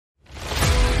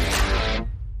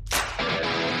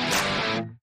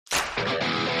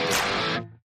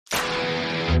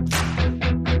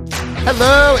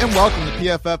Hello and welcome to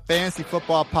PFF Fantasy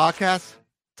Football Podcast.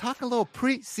 Talk a little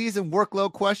preseason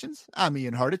workload questions. I'm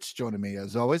Ian Hartitz. Joining me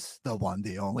as always, the one,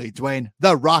 the only, Dwayne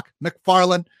The Rock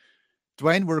McFarland.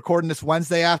 Dwayne, we're recording this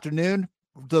Wednesday afternoon.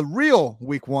 The real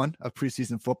week one of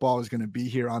preseason football is going to be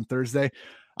here on Thursday.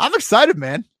 I'm excited,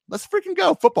 man. Let's freaking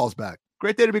go. Football's back.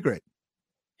 Great day to be great.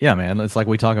 Yeah, man. It's like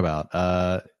we talk about,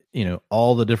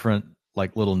 all the different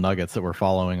like little nuggets that we're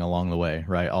following along the way,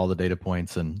 right? All the data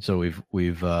points. And so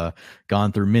we've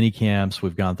gone through mini camps.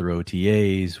 We've gone through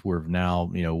OTAs. We're now,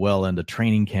 well into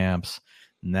training camps.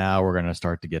 Now we're going to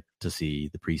start to get to see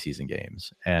the preseason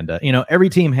games. And, every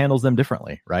team handles them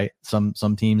differently, right? Some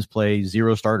teams play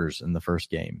 0 starters in the first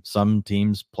game. Some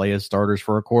teams play as starters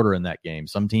for a quarter in that game.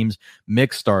 Some teams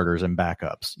mix starters and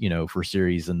backups, for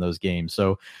series in those games.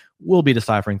 So we'll be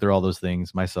deciphering through all those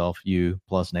things, myself, you,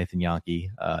 plus Nathan Yankee.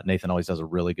 Nathan always does a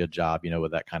really good job,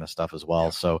 with that kind of stuff as well. Yeah.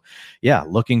 So, yeah,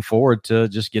 looking forward to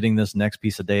just getting this next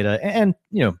piece of data and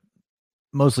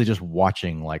mostly just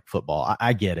watching like football.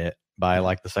 I get it. By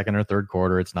like the second or third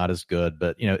quarter, it's not as good,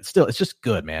 but it's just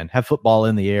good, man. Have football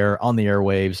in the air, on the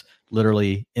airwaves,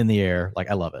 literally in the air. Like,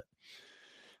 I love it.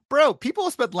 Bro, people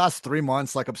have spent the last 3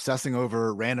 months like obsessing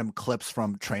over random clips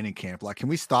from training camp. Like, can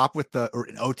we stop with the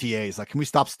OTAs? Like, can we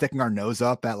stop sticking our nose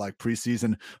up at like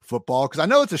preseason football? Because I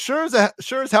know it's sure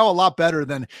as hell a lot better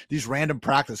than these random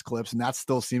practice clips, and that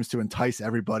still seems to entice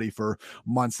everybody for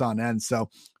months on end. So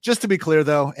just to be clear,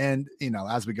 though, and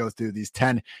as we go through these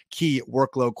 10 key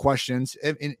workload questions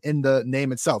in the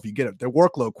name itself, you get it. They're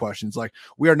workload questions. Like,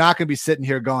 we are not going to be sitting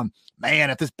here going, man,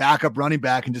 if this backup running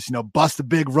back can just bust a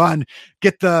big run,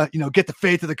 get the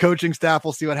faith of the coaching staff,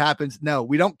 we'll see what happens. No,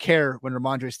 we don't care when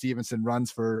Ramondre Stevenson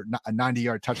runs for a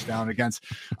 90-yard touchdown against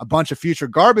a bunch of future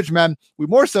garbage men. We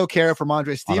more so care if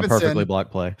Ramondre Stevenson on a perfectly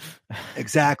blocked play.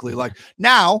 Exactly. Like,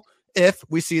 now, if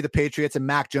we see the Patriots and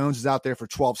Mac Jones is out there for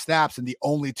 12 snaps and the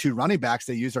only 2 running backs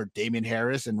they use are Damian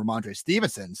Harris and Ramondre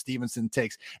Stevenson, Stevenson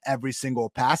takes every single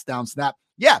pass down snap.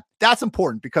 Yeah, that's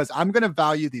important because I'm going to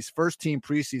value these first team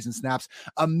preseason snaps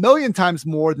a million times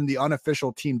more than the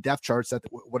unofficial team depth charts that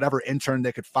whatever intern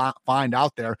they could find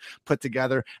out there put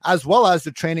together, as well as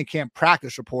the training camp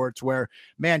practice reports where,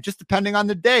 man, just depending on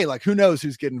the day, like who knows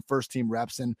who's getting first team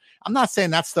reps. And I'm not saying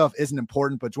that stuff isn't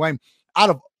important, but Dwayne,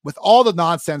 with all the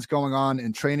nonsense going on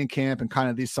in training camp and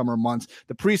kind of these summer months,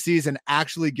 the preseason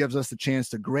actually gives us the chance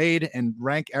to grade and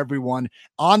rank everyone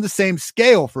on the same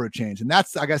scale for a change. And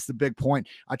that's, I guess, the big point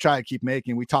I try to keep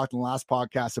making. We talked in the last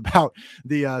podcast about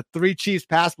the 3 Chiefs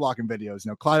pass blocking videos.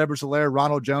 Clyde Edwards-Helaire,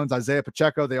 Ronald Jones, Isaiah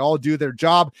Pacheco, they all do their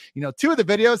job. 2 of the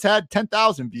videos had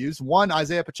 10,000 views. One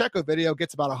Isaiah Pacheco video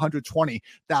gets about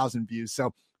 120,000 views.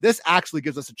 So this actually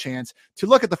gives us a chance to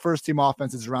look at the first team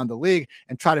offenses around the league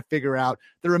and try to figure out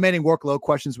the remaining workload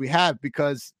questions we have,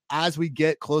 because as we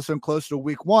get closer and closer to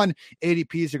week one,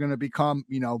 ADPs are going to become,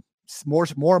 more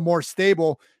and more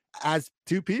stable as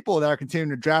 2 people that are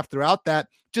continuing to draft throughout that.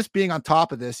 Just being on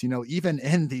top of this, even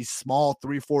in these small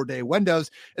 3-4 day windows,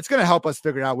 it's going to help us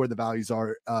figure out where the values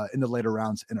are in the later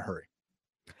rounds in a hurry.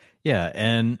 Yeah.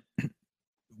 And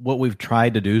what we've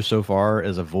tried to do so far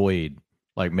is avoid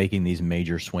like making these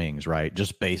major swings, right?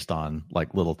 Just based on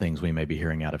like little things we may be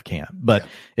hearing out of camp. But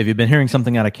if you've been hearing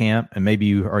something out of camp and maybe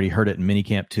you already heard it in mini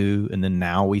camp too, and then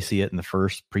now we see it in the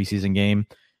first preseason game,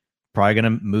 probably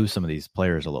going to move some of these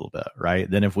players a little bit,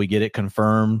 right? Then if we get it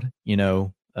confirmed,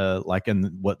 like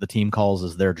in what the team calls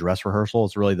as their dress rehearsal,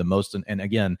 it's really the most, and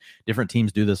again, different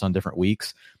teams do this on different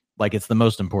weeks. Like it's the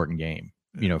most important game,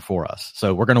 for us.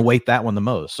 So we're going to weight that one the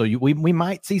most. So we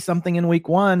might see something in week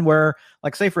one where,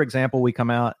 like, say, for example, we come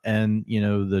out and,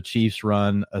 the Chiefs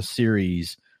run a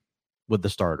series with the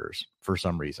starters for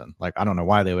some reason. Like, I don't know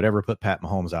why they would ever put Pat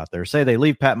Mahomes out there. Say they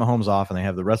leave Pat Mahomes off and they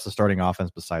have the rest of the starting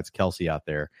offense besides Kelsey out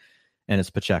there, and it's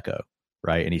Pacheco,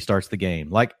 right? And he starts the game.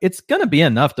 Like, it's going to be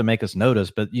enough to make us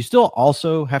notice, but you still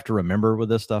also have to remember with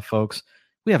this stuff, folks,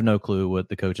 we have no clue what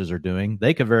the coaches are doing.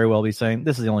 They could very well be saying,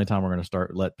 this is the only time we're going to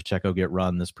let Pacheco get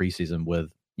run this preseason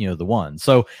with, the one.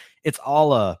 So it's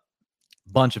all a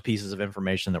bunch of pieces of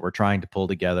information that we're trying to pull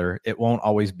together. It won't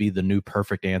always be the new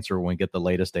perfect answer when we get the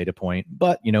latest data point,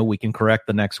 but, we can correct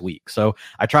the next week. So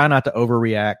I try not to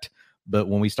overreact, but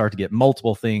when we start to get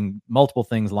multiple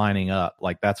things lining up,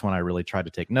 like that's when I really try to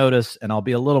take notice, and I'll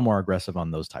be a little more aggressive on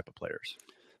those type of players.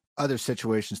 Other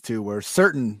situations too where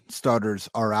certain starters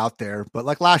are out there, but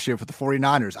like last year for the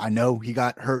 49ers, I know he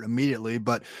got hurt immediately,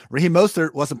 but Raheem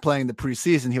Mostert wasn't playing the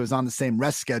preseason. He was on the same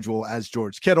rest schedule as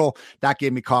George Kittle. That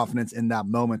gave me confidence in that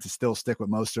moment to still stick with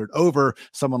Mostert over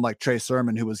someone like Trey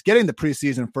Sermon, who was getting the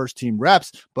preseason first team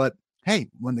reps, but hey,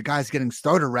 when the guy's getting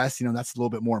starter rest, that's a little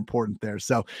bit more important there.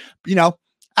 So,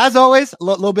 as always, a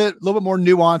little bit more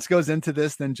nuance goes into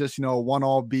this than just, a one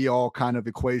all be all kind of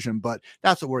equation, but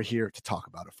that's what we're here to talk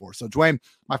about it for. So Dwayne,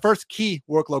 my first key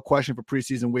workload question for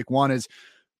preseason week 1 is,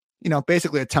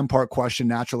 basically a 10-part question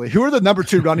naturally. Who are the number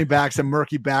 2 running backs in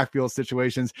murky backfield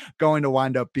situations going to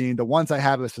wind up being the ones I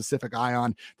have a specific eye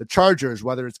on? The Chargers,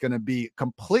 whether it's going to be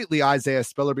completely Isaiah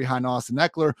Spiller behind Austin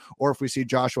Eckler, or if we see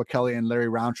Joshua Kelly and Larry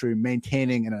Roundtree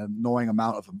maintaining an annoying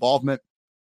amount of involvement.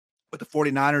 With the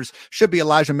 49ers, should be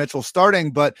Elijah Mitchell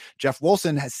starting, but Jeff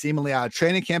Wilson has seemingly out of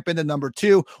training camp into number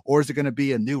 2, or is it going to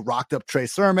be a new rocked up Trey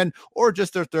Sermon, or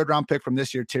just their 3rd round pick from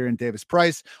this year, Tyrion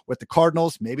Davis-Price? With the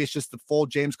Cardinals, maybe it's just the full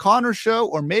James Conner show,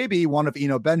 or maybe one of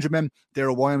Eno Benjamin,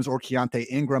 Darrell Williams, or Keontae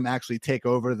Ingram actually take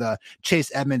over the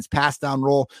Chase Edmonds pass down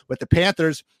role. With the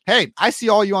Panthers, hey, I see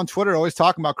all you on Twitter always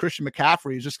talking about Christian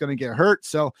McCaffrey is just going to get hurt.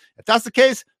 So if that's the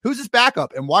case, who's his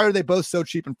backup, and why are they both so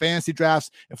cheap in fantasy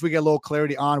drafts? If we get a little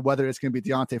clarity on whether it's going to be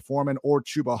Deontay Foreman or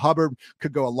Chuba Hubbard,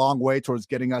 could go a long way towards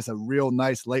getting us a real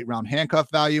nice late round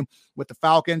handcuff value. With the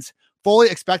Falcons, fully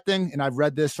expecting, and I've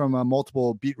read this from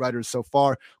multiple beat writers so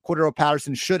far, Cordero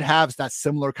Patterson should have that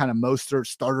similar kind of Mostert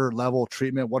starter level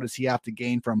treatment. What does he have to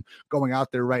gain from going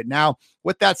out there right now?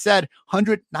 With that said,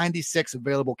 196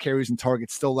 available carries and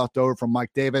targets still left over from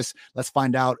Mike Davis. Let's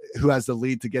find out who has the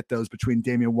lead to get those between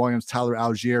Damian Williams, Tyler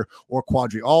Algier, or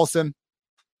Quadri Allison.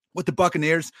 With the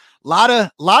Buccaneers, a lot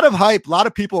of hype, a lot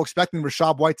of people expecting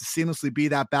Rachaad White to seamlessly be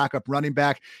that backup running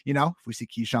back. If we see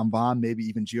Keyshawn Vaughn, maybe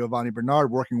even Giovanni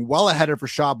Bernard working well ahead of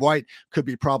Rachaad White, could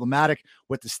be problematic.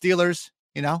 With the Steelers,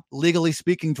 legally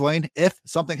speaking, Dwayne, if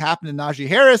something happened to Najee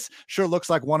Harris, sure looks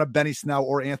like one of Benny Snell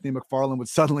or Anthony McFarland would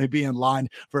suddenly be in line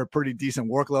for a pretty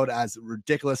decent workload, as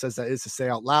ridiculous as that is to say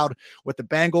out loud. With the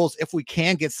Bengals, if we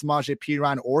can get Samaje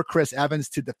Perine or Chris Evans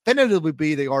to definitively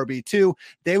be the RB2,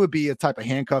 they would be a type of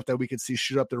handcuff that we could see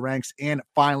shoot up the ranks. And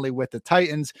finally, with the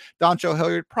Titans, Dontrell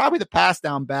Hilliard, probably the pass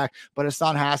down back, but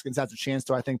Hassan Haskins has a chance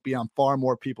to, I think, be on far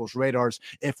more people's radars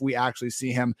if we actually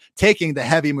see him taking the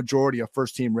heavy majority of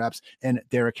first team reps in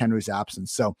Derrick Henry's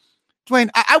absence. So, Dwayne,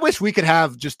 I wish we could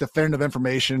have just definitive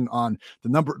information on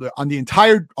the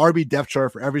entire RB depth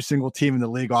chart for every single team in the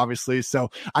league, obviously.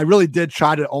 So I really did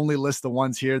try to only list the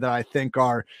ones here that I think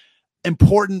are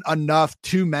important enough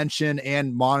to mention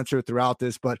and monitor throughout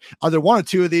this. But are there one or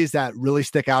two of these that really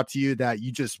stick out to you that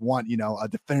you just want, a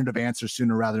definitive answer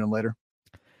sooner rather than later?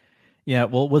 Yeah,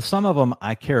 well, with some of them,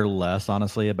 I care less,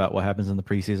 honestly, about what happens in the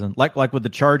preseason. Like with the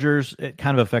Chargers, it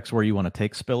kind of affects where you want to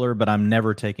take Spiller, but I'm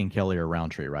never taking Kelly or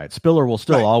Roundtree, right? Spiller will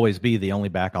still always be the only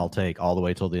back I'll take all the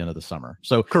way till the end of the summer.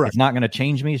 So correct. It's not going to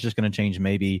change me. It's just going to change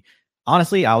maybe.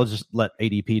 Honestly, I'll just let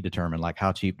ADP determine, like,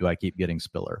 how cheap do I keep getting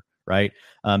Spiller, right?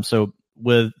 So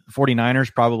with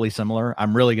 49ers, probably similar.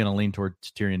 I'm really going to lean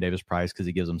towards Tyrion Davis-Price because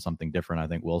he gives them something different. I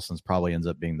think Wilson's probably ends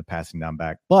up being the passing down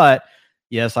back, but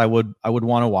yes, I would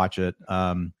want to watch it.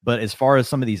 But as far as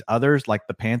some of these others, like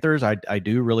the Panthers, I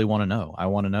do really want to know. I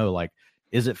want to know, like,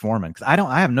 is it Foreman? Because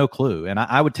I have no clue. And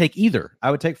I would take either.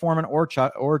 I would take Foreman or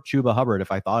Chuba Hubbard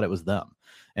if I thought it was them.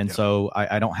 And so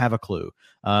I don't have a clue.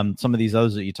 Some of these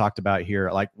others that you talked about here,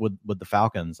 like with the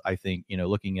Falcons, I think,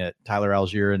 looking at Tyler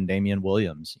Algier and Damian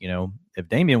Williams, if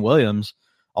Damian Williams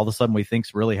all of a sudden we think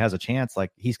really has a chance, like,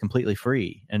 he's completely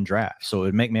free in draft. So it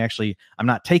would make me I'm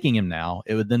not taking him now.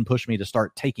 It would then push me to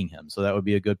start taking him. So that would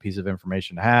be a good piece of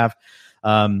information to have.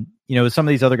 Some of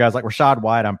these other guys like Rachaad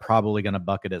White, I'm probably going to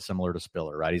bucket it similar to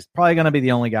Spiller, right? He's probably going to be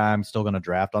the only guy I'm still going to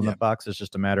draft on the Bucs. It's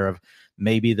just a matter of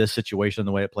maybe this situation,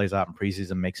 the way it plays out in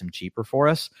preseason, makes him cheaper for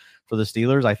us. For the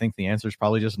Steelers, I think the answer is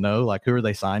probably just no. Like, who are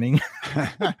they signing?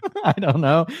 I don't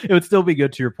know. It would still be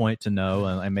good, to your point, to know,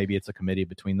 and maybe it's a committee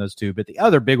between those two. But the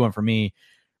other big one for me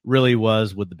really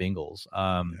was with the Bengals.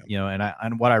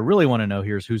 And what I really want to know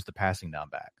here is who's the passing down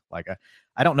back. Like,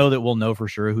 I don't know that we'll know for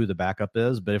sure who the backup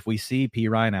is, but if we see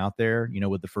Perine out there,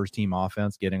 with the first team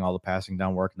offense getting all the passing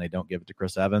down work and they don't give it to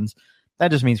Chris Evans, that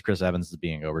just means Chris Evans is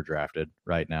being overdrafted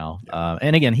right now. Yeah.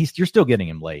 And again, you're still getting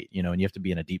him late, and you have to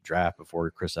be in a deep draft before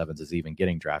Chris Evans is even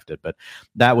getting drafted. But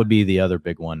that would be the other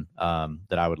big one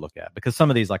that I would look at, because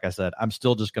some of these, like I said, I'm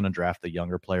still just going to draft the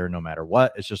younger player no matter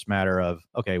what. It's just a matter of,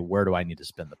 okay, where do I need to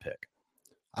spend the pick?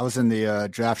 I was in the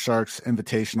Draft Sharks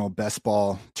Invitational Best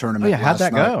Ball tournament. Oh, yeah, how'd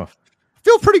that go?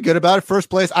 Feel pretty good about it.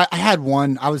 First place. I had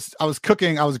one. I was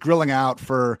cooking. I was grilling out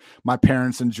for my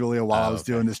parents and Julia while I was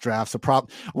doing this draft. So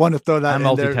wanted to throw that. I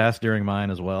multitask during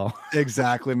mine as well.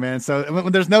 Exactly, man. So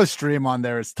when there's no stream on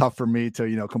there, it's tough for me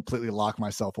to completely lock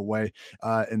myself away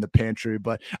in the pantry.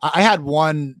 But I had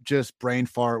one just brain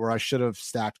fart where I should have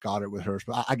stacked Goddard with hers.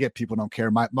 But I get people don't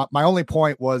care. My only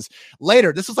point was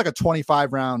later. This was like a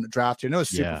 25 round draft here. No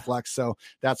super flex, so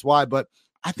that's why. But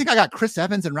I think I got Chris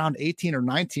Evans in round 18 or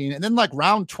 19. And then like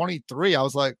round 23, I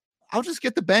was like, I'll just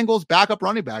get the Bengals backup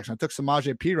running backs. And I took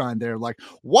Samaje Perine there. Like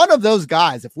one of those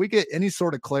guys, if we get any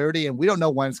sort of clarity, and we don't know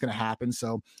when it's going to happen.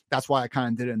 So that's why I kind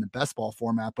of did it in the best ball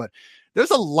format. But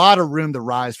there's a lot of room to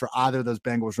rise for either of those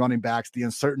Bengals running backs. The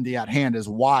uncertainty at hand is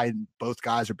why both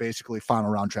guys are basically final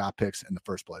round draft picks in the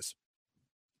first place.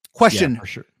 Question. Yeah, for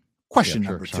sure. Question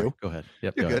number two. Go ahead.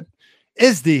 Yep, You're go good. ahead.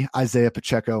 Is the Isaiah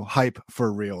Pacheco hype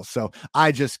for real? So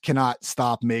I just cannot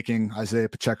stop making Isaiah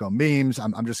Pacheco memes.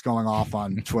 I'm just going off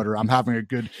on Twitter. I'm having a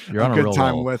good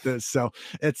time with it. So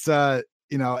it's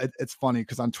it's funny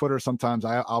because on Twitter sometimes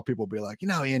I'll people be like,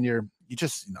 Ian, you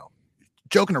just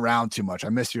joking around too much. I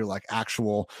miss your like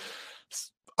actual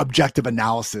objective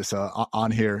analysis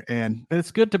on here, and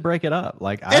it's good to break it up.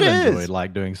 Like I've enjoyed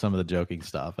like doing some of the joking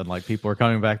stuff, and like people are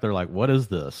coming back, they're like, what is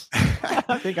this?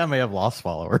 I think I may have lost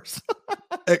followers.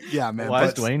 Yeah, man. Why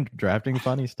is Dwayne drafting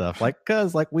funny stuff? Like,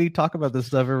 cause like we talk about this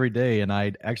stuff every day, and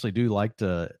I actually do like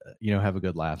to have a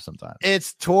good laugh sometimes.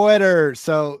 It's Twitter.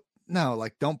 So no,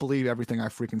 like don't believe everything I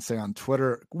freaking say on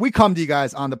Twitter. We come to you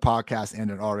guys on the podcast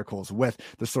and in articles with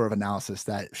the sort of analysis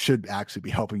that should actually be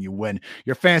helping you win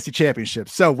your fantasy championship.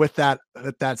 So with that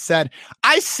said,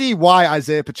 I see why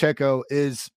Isaiah Pacheco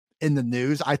is in the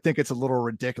news. I think it's a little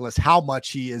ridiculous how much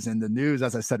he is in the news,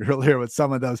 as I said earlier, with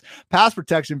some of those pass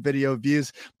protection video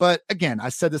views. But again, I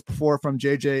said this before from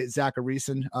JJ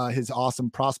Zachariason, his awesome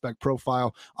prospect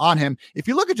profile on him. If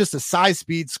you look at just the size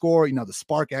speed score, the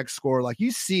Spark X score, like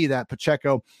you see that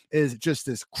Pacheco is just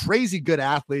this crazy good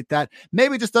athlete that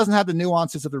maybe just doesn't have the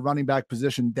nuances of the running back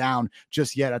position down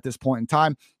just yet at this point in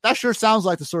time. That sure sounds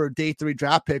like the sort of day 3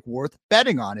 draft pick worth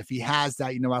betting on if he has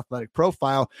that, athletic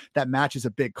profile that matches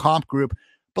a big comp group.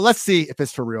 But let's see if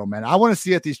it's for real, man. I want to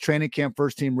see if these training camp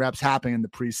first team reps happen in the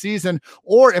preseason,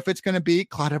 or if it's going to be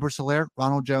Clyde Edwards-Helaire,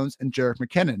 Ronald Jones, and Jerick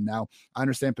McKinnon. Now, I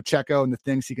understand Pacheco and the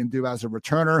things he can do as a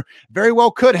returner very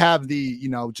well could have the,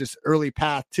 just early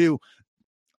path to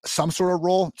some sort of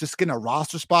role, just getting a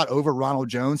roster spot over Ronald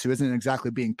Jones, who isn't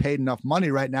exactly being paid enough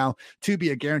money right now to be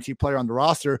a guaranteed player on the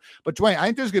roster. But Dwayne, I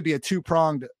think there's going to be a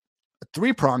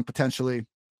 3-pronged potentially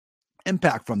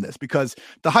impact from this, because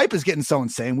the hype is getting so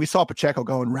insane. We saw Pacheco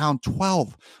go in round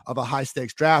 12 of a high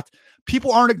stakes draft.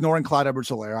 People aren't ignoring Clyde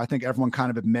Edwards-Helaire. I think everyone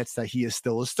kind of admits that he is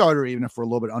still a starter, even if we're a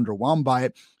little bit underwhelmed by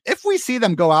it. If we see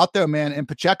them go out there, man, and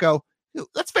Pacheco,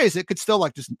 let's face it, could still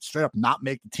like just straight up not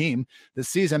make the team this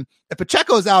season. If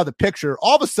Pacheco's out of the picture,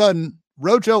 all of a sudden,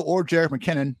 Rojo or Jerick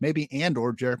McKinnon, maybe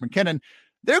or Jerick McKinnon,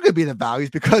 they're going to be the values,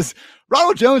 because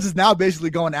Ronald Jones is now basically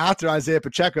going after Isaiah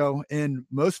Pacheco in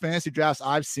most fantasy drafts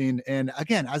I've seen. And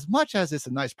again, as much as it's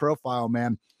a nice profile,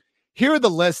 man, here are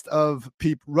the list of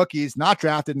rookies not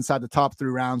drafted inside the top 3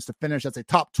 rounds to finish as a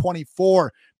top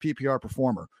 24 PPR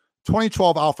performer.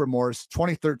 2012 Alfred Morris,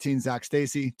 2013 Zach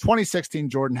Stacy, 2016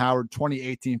 Jordan Howard,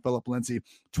 2018 Philip Lindsay,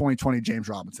 2020 James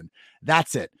Robinson.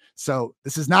 That's it. So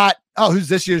this is not, who's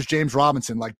this year's James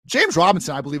Robinson? Like James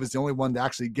Robinson, I believe, is the only one to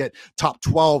actually get top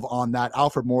 12 on that.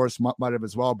 Alfred Morris might have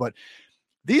as well. But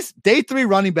these day 3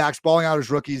 running backs balling out as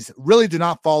rookies really do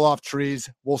not fall off trees.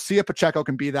 We'll see if Pacheco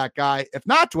can be that guy. If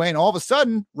not, Dwayne, all of a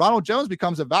sudden, Ronald Jones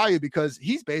becomes a value, because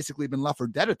he's basically been left for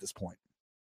dead at this point.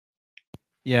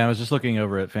 Yeah, I was just looking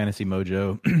over at Fantasy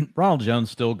Mojo. Ronald Jones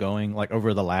still going like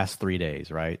over the last 3 days,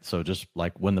 right? So just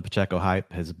like when the Pacheco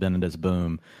hype has been at its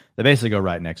boom, they basically go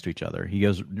right next to each other.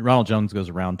 Ronald Jones goes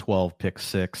around 12, pick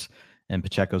 6, and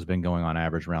Pacheco's been going on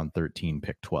average around 13,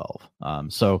 pick 12.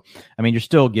 So, I mean, you're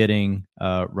still getting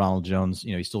Ronald Jones,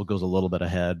 he still goes a little bit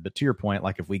ahead. But to your point,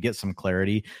 like if we get some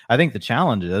clarity, I think the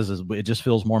challenge is it just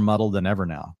feels more muddled than ever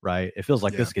now, right? It feels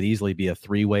like this could easily be a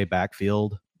 3-way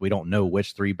backfield. We don't know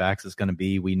which 3 backs it's going to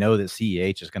be. We know that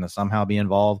CEH is going to somehow be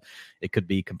involved. It could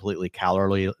be completely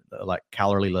caloryless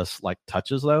like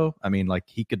touches, though. I mean, like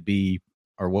he could be,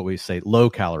 or what we say,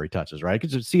 low calorie touches, right?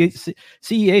 Because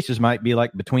CEH just might be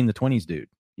like between the 20s, dude.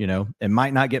 It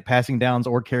might not get passing downs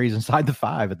or carries inside the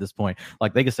 5 at this point.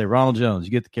 Like they could say, Ronald Jones,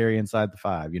 you get the carry inside the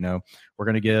 5. We're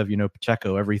going to give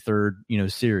Pacheco every third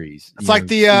series. It's like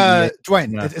the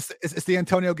Dwayne. It's the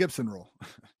Antonio Gibson rule.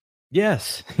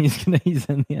 Yes, he's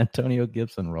in the Antonio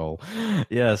Gibson role.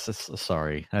 Yes,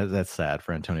 sorry, that's sad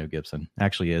for Antonio Gibson.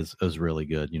 Actually, is really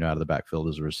good, out of the backfield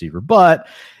as a receiver. But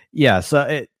yeah,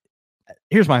 so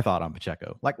here's my thought on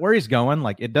Pacheco. Like where he's going,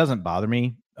 like it doesn't bother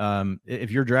me. If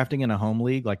you're drafting in a home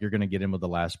league, like you're going to get him with the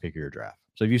last pick of your draft.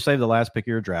 So if you save the last pick of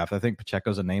your draft, I think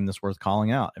Pacheco's a name that's worth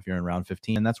calling out. If you're in round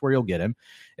 15, and that's where you'll get him.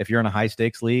 If you're in a high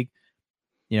stakes league,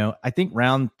 I think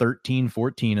round 13,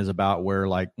 14 is about where,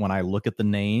 like, when I look at the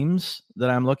names that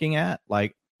I'm looking at,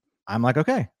 like, I'm like,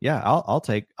 okay, yeah, I'll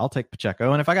take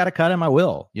Pacheco, and if I got to cut him, I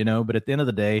will, But at the end of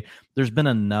the day, there's been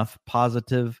enough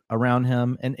positive around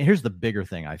him, and here's the bigger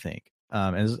thing, I think,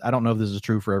 and I don't know if this is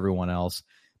true for everyone else,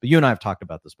 but you and I have talked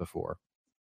about this before.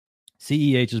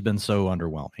 CEH has been so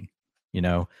underwhelming.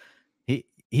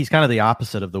 He's kind of the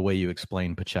opposite of the way you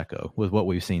explain Pacheco with what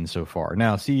we've seen so far.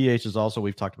 Now, CEH is also,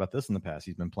 we've talked about this in the past,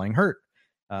 he's been playing hurt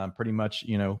pretty much,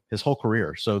 his whole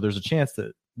career. So there's a chance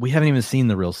that we haven't even seen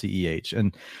the real CEH.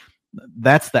 And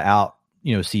that's the out,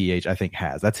 CEH I think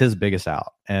has. That's his biggest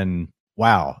out. And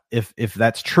wow, if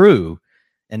that's true,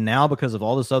 and now because of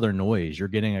all this other noise, you're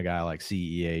getting a guy like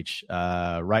CEH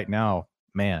right now,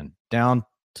 man, down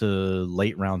to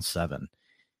late round 7.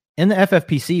 In the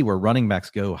FFPC, where running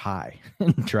backs go high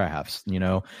in drafts,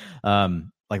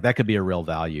 like that could be a real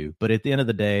value. But at the end of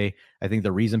the day, I think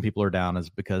the reason people are down is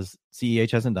because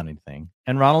CEH hasn't done anything.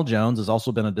 And Ronald Jones has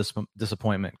also been a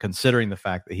disappointment, considering the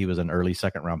fact that he was an early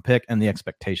second-round pick and the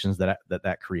expectations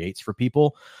that creates for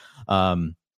people.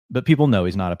 But people know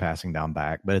he's not a passing down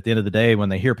back. But at the end of the day, when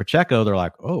they hear Pacheco, they're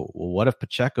like, oh, well, what if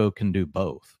Pacheco can do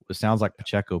both? It sounds like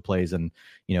Pacheco plays and,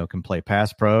 can play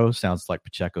pass pro. Sounds like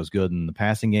Pacheco's good in the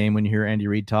passing game when you hear Andy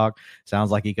Reid talk.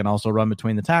 Sounds like he can also run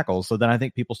between the tackles. So then I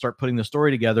think people start putting the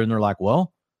story together and they're like,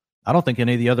 well, I don't think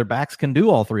any of the other backs can do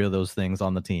all 3 of those things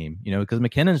on the team, because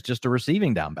McKinnon's just a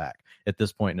receiving down back at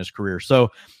this point in his career. So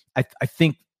I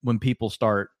think when people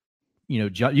start,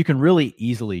 you can really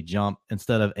easily jump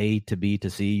instead of A to B to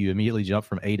C. You immediately jump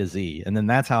from A to Z. And then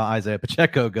that's how Isaiah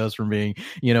Pacheco goes from being,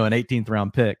 an 18th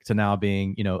round pick to now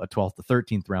being, a 12th to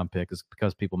 13th round pick, is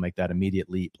because people make that immediate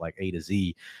leap like A to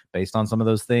Z based on some of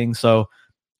those things. So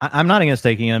I'm not against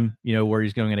taking him, where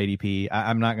he's going at ADP.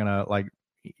 I'm not going to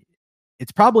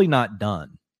it's probably not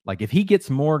done. Like if he gets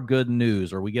more good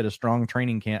news or we get a strong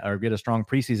training camp or get a strong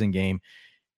preseason game,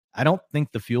 I don't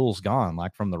think the fuel's gone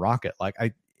from the rocket.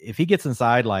 If he gets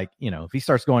inside, if he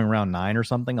starts going round 9 or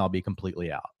something, I'll be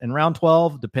completely out. In round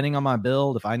 12, depending on my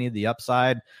build, if I need the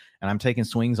upside and I'm taking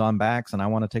swings on backs and I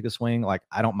want to take a swing,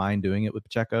 I don't mind doing it with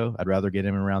Pacheco. I'd rather get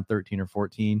him in round 13 or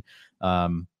 14.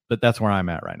 But that's where I'm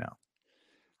at right now.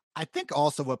 I think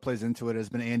also what plays into it has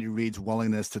been Andy Reid's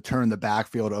willingness to turn the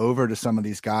backfield over to some of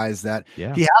these guys that he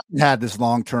hasn't had this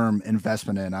long-term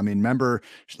investment in. I mean, remember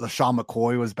LaShawn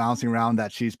McCoy was bouncing around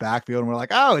that Chiefs backfield and we're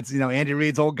like, oh, it's, Andy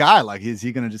Reid's old guy. Is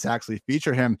he going to just actually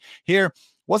feature him here?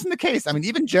 Wasn't the case. I mean,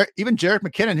 even Jerick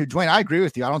McKinnon, who, Dwayne, I agree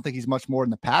with you. I don't think he's much more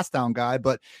than the pass down guy,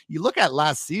 but you look at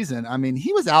last season, I mean,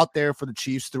 he was out there for the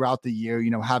Chiefs throughout the year,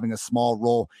 having a small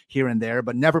role here and there,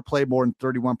 but never played more than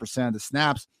 31% of the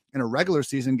snaps in a regular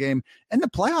season game. In the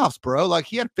playoffs, bro,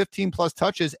 he had 15 plus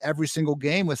touches every single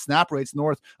game with snap rates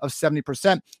north of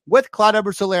 70% with Clyde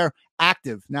Edwards-Helaire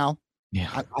active. Now,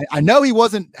 I know he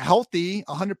wasn't healthy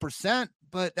 100%,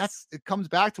 but it comes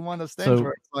back to one of those things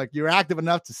where it's you're active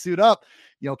enough to suit up.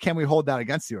 Can we hold that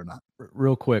against you or not?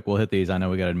 Real quick, we'll hit these. I know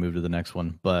we got to move to the next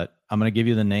one, but I'm going to give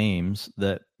you the names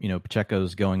that,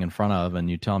 Pacheco's going in front of, and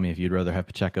you tell me if you'd rather have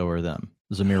Pacheco or them.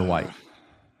 Zamir White.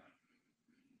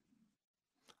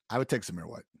 I would take Zamir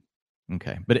White.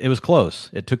 Okay, but it was close.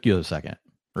 It took you a second,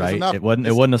 right? It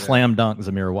wasn't a slam dunk.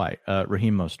 Zamir White,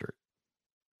 Raheem Mostert.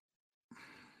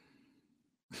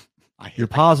 Your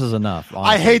pause is enough.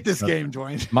 Honestly. I hate this game,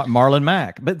 Dwayne. Marlon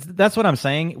Mack, but that's what I'm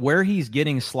saying. Where he's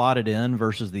getting slotted in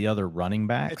versus the other running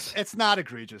backs, it's not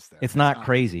egregious. There, it's not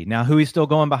crazy. Now, who he's still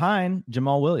going behind?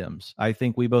 Jamal Williams. I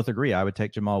think we both agree. I would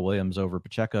take Jamal Williams over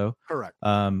Pacheco. Correct.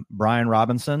 Brian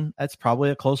Robinson. That's probably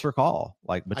a closer call,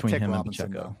 between him Robinson,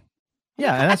 and Pacheco. Though.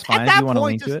 Yeah, and that's fine if you want to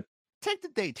lean to it. Take the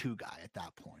day 2 guy at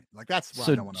that point. That's what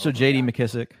so. I don't want to. So JD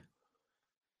McKissic.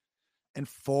 In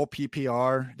full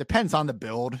PPR, depends on the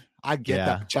build. I get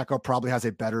that Pacheco probably has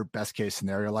a better best case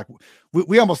scenario.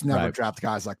 We almost never draft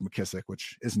guys like McKissic,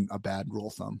 which isn't a bad rule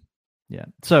of thumb. Yeah.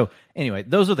 So anyway,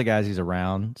 those are the guys he's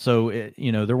around. So,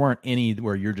 there weren't any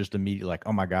where you're just immediately like,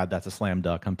 oh my God, that's a slam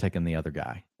dunk. I'm taking the other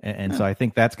guy. And so I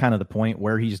think that's kind of the point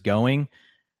where he's going.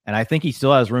 And I think he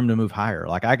still has room to move higher.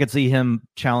 I could see him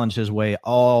challenge his way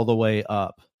all the way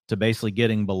up to basically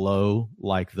getting below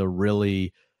the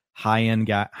really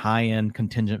high-end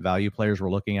contingent value players we're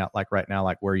looking at right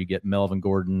now, where you get Melvin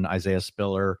Gordon, Isaiah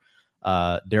Spiller,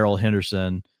 Darrell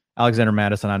Henderson, Alexander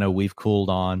Madison. I know we've cooled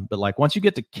on, but once you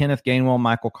get to Kenneth Gainwell,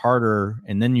 Michael Carter,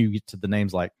 and then you get to the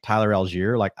names like Tyler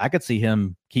Algier, I could see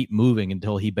him keep moving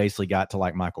until he basically got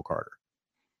to Michael Carter.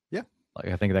 Yeah.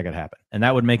 I think that could happen. And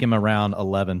that would make him a round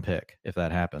 11 pick if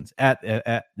that happens at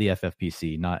the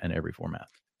FFPC, not in every format.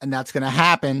 And that's going to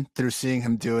happen through seeing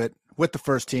him do it with the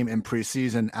first team in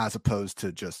preseason, as opposed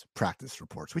to just practice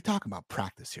reports. We talk about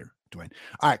practice here. Dwayne.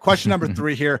 All right, question number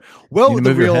 3 here. Will you the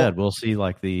move real your head? We'll see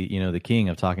like the king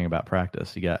of talking about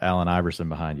practice. You got Allen Iverson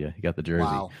behind you. You got the jersey.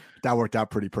 Wow, that worked out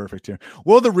pretty perfect here.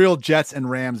 Will the real Jets and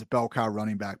Rams bell cow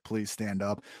running back please stand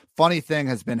up? Funny thing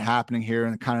has been happening here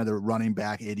in kind of the running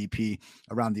back ADP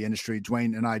around the industry.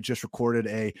 Dwayne and I just recorded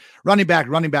a running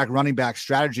back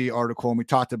strategy article, and we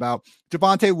talked about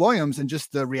Javonte Williams and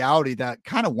just the reality that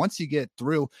kind of once you get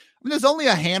through, I mean, there's only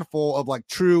a handful of like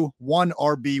true 1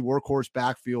 RB workhorse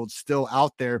backfields still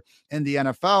out there in the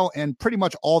NFL, and pretty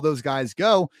much all those guys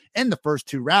go in the first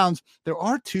 2 rounds. There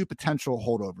are 2 potential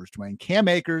holdovers, Dwayne. Cam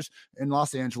Akers in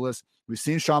Los Angeles. We've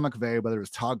seen Sean McVay, whether it was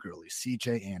Todd Gurley,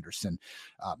 CJ Anderson,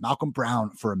 Malcolm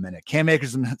Brown for a minute, Cam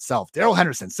Akers himself, Darrell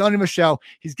Henderson, Sony Michel.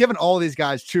 He's given all of these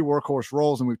guys true workhorse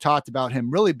roles, and we've talked about him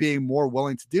really being more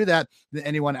willing to do that than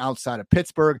anyone outside of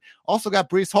Pittsburgh. Also got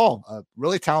Breece Hall, a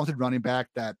really talented running back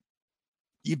that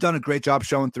you've done a great job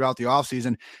showing throughout the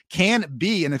offseason, can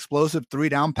be an explosive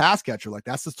 3-down pass catcher. Like,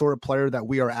 that's the sort of player that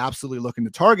we are absolutely looking to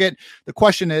target. The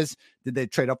question is, did they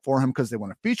trade up for him because they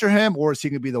want to feature him, or is he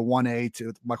going to be the 1A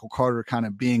to Michael Carter kind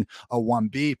of being a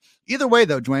 1B? Either way,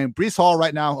 though, Dwayne, Breece Hall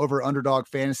right now over Underdog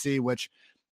Fantasy, which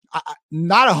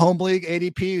not a home league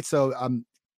ADP, so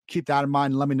keep that in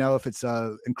mind and let me know if it's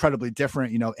incredibly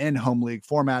different, in home league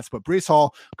formats. But Breece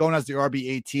Hall going as the RB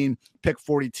 18, pick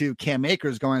 42. Cam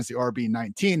Akers going as the RB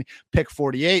 19, pick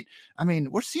 48. I mean,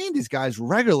 we're seeing these guys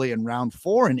regularly in round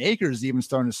 4, and Akers even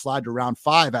starting to slide to round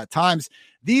 5 at times.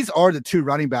 These are the 2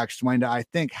 running backs, Dwayne, that I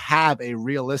think have a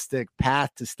realistic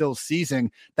path to still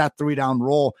seizing that 3-down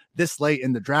role this late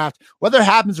in the draft. Whether it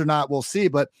happens or not, we'll see.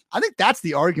 But I think that's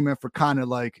the argument for kind of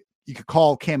like, you could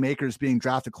call Cam Akers being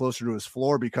drafted closer to his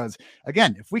floor, because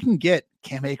again, if we can get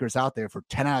Cam Akers out there for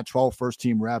 10 out of 12 first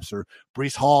team reps, or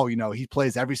Breece Hall, he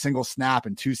plays every single snap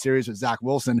in 2 series with Zach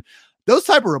Wilson, those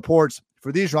type of reports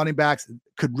for these running backs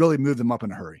could really move them up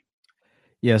in a hurry.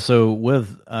 Yeah. So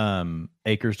with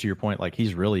Akers, to your point, like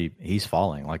he's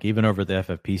falling, like even over the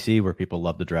FFPC where people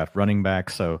love to draft running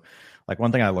backs. So like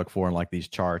one thing I look for in like these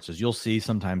charts is you'll see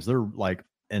sometimes they're like,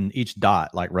 and each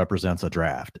dot like represents a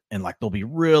draft, and like they'll be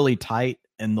really tight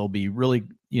and they'll be really,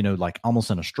 like almost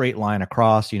in a straight line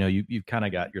across, you've kind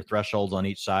of got your thresholds on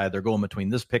each side. They're going between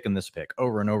this pick and this pick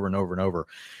over and over and over and over.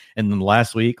 And then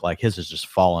last week, like his is just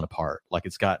fallen apart. Like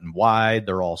it's gotten wide.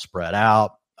 They're all spread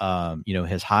out.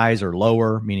 His highs are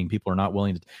lower, meaning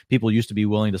people used to be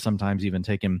willing to sometimes even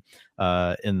take him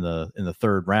in the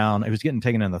 3rd round. He was getting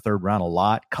taken in the 3rd round a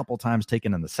lot, couple times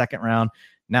taken in the 2nd round.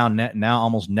 Now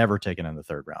almost never taken in the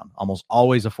 3rd round, almost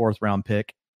always a 4th round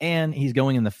pick. And he's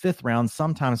going in the 5th round,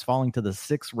 sometimes falling to the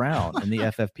 6th round in the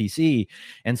FFPC.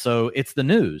 And so it's the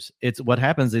news. It's what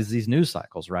happens is these news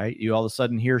cycles, right? You all of a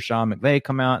sudden hear Sean McVay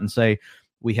come out and say,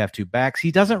 we have 2 backs.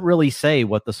 He doesn't really say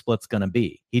what the split's going to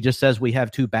be. He just says we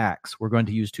have 2 backs. We're going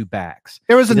to use 2 backs.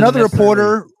 There was another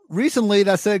reporter recently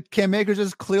that said Cam Akers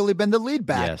has clearly been the lead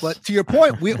back. Yes. But to your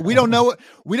point, we don't know.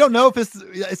 We don't know if it's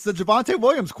the Javonte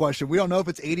Williams question. We don't know if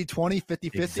it's 80-20,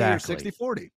 50-50, exactly. Or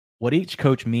 60-40. What each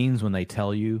coach means when they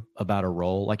tell you about a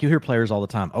role, like you hear players all the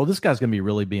time, oh, this guy's going to be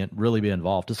really be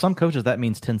involved. To some coaches, that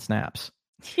means 10 snaps.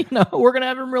 We're going to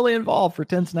have him really involved for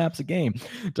 10 snaps a game.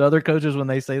 To other coaches, when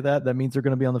they say that means they're going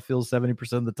to be on the field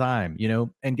 70% of the time,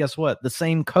 and guess what? The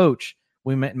same coach,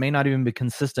 we may not even be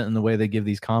consistent in the way they give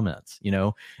these comments,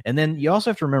 and then you also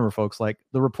have to remember, folks, like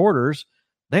the reporters,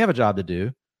 they have a job to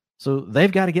do. So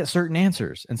they've got to get certain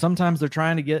answers. And sometimes they're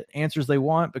trying to get answers they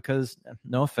want because,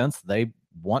 no offense, they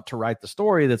want to write the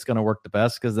story that's going to work the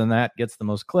best, because then that gets the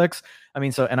most clicks. I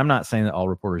mean, and I'm not saying that all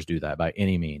reporters do that by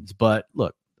any means, but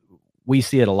look, we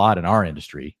see it a lot in our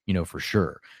industry, for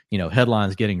sure,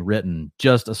 headlines getting written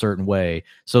just a certain way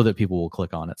so that people will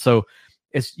click on it. So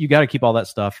you got to keep all that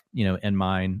stuff, in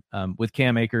mind. With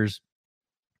Cam Akers,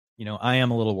 I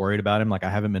am a little worried about him. Like I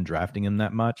haven't been drafting him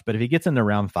that much, but if he gets into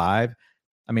round 5,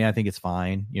 I mean, I think it's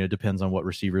fine. It depends on what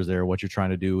receivers there, what you're trying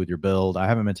to do with your build. I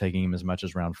haven't been taking him as much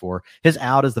as round 4. His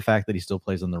out is the fact that he still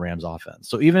plays on the Rams offense.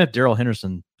 So even if Darrell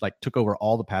Henderson like took over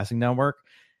all the passing down work,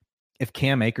 if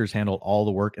Cam Akers handled all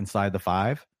the work inside the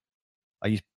 5,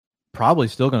 he's probably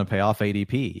still going to pay off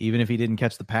ADP, even if he didn't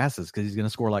catch the passes, because he's going to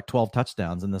score like 12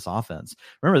 touchdowns in this offense.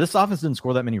 Remember, this offense didn't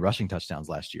score that many rushing touchdowns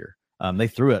last year. They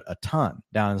threw it a ton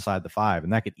down inside the 5,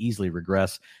 and that could easily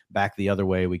regress back the other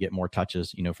way. We get more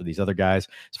touches, for these other guys.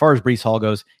 As far as Breece Hall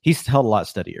goes, he's held a lot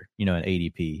steadier, in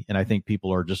ADP. And I think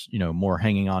people are just, more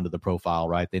hanging on to the profile,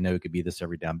 right? They know it could be this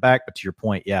every down back. But to your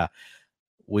point, yeah,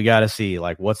 we got to see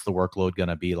like what's the workload going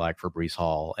to be like for Breece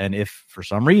Hall. And if for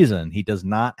some reason he does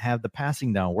not have the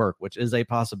passing down work, which is a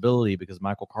possibility because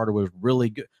Michael Carter was really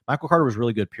good. Michael Carter was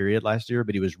really good period last year,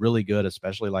 but he was really good,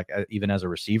 especially like even as a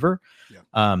receiver.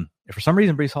 Yeah. If for some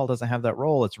reason Breece Hall doesn't have that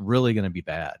role, it's really going to be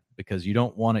bad because you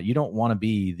don't want to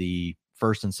be the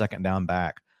first and second down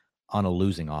back on a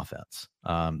losing offense.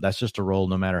 That's just a role,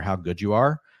 no matter how good you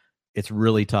are. It's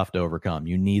really tough to overcome.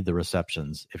 You need the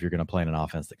receptions if you're going to play in an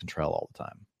offense that can trail all the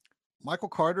time. Michael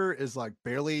Carter is like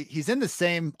he's in the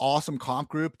same awesome comp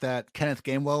group that Kenneth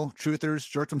Gainwell truthers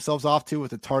jerked themselves off to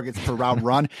with the targets per route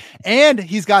run. And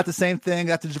he's got the same thing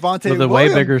that the Javonte with a way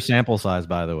bigger sample size,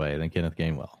 by the way, than Kenneth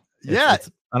Gainwell.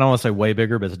 It's, I don't want to say way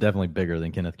bigger, but it's definitely bigger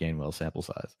than Kenneth Gainwell's sample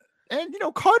size. And,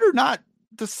 Carter, not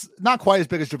quite as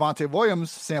big as Javonte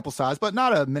Williams sample size, but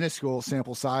not a minuscule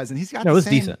sample size. And he's got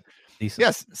decent.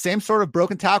 Yes, same sort of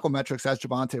broken tackle metrics as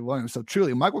Javonte Williams. So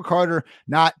truly, Michael Carter,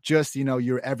 not just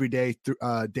your everyday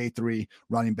day 3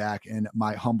 running back, in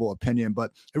my humble opinion, but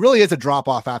it really is a drop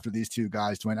off after these two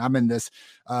guys. Dwayne, I'm in this.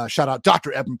 Shout out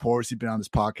Dr. Evan Porras. He's been on this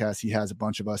podcast. He has a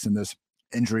bunch of us in this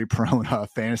injury prone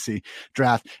fantasy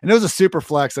draft, and it was a super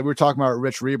flex that we were talking about with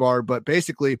Rich Rebar. But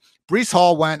basically, Breece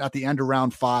Hall went at the end of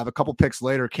round 5. A couple picks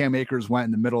later, Cam Akers went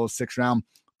in the middle of 6th round.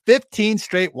 15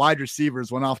 straight wide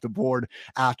receivers went off the board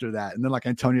after that. And then like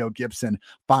Antonio Gibson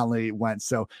finally went.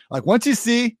 So like once you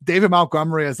see David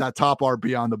Montgomery as that top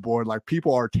RB on the board, like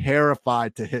people are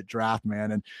terrified to hit draft,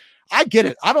 man. And I get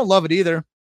it. I don't love it either.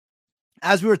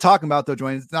 As we were talking about though,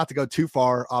 Dwayne, not to go too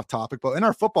far off topic, but in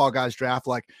our football guys draft,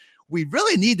 like we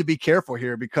really need to be careful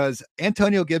here because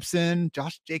Antonio Gibson,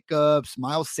 Josh Jacobs,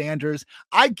 Miles Sanders,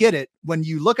 I get it. When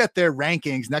you look at their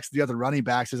rankings next to the other running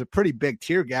backs, there's a pretty big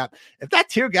tier gap. If that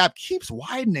tier gap keeps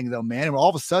widening though, man, and all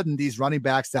of a sudden these running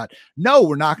backs that no,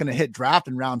 we're not going to hit draft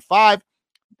in round 5.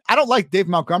 I don't like David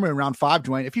Montgomery in round 5,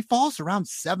 Dwayne. If he falls around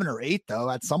 7 or 8 though,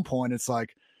 at some point it's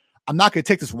like, I'm not going to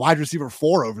take this wide receiver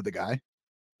 4 over the guy.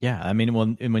 Yeah, I mean,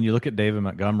 when you look at David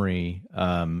Montgomery,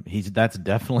 that's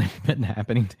definitely been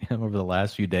happening to him over the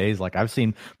last few days. Like I've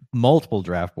seen multiple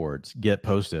draft boards get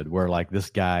posted where like this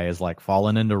guy is like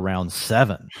fallen into round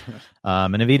 7,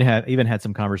 and I've even had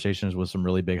some conversations with some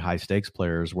really big high stakes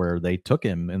players where they took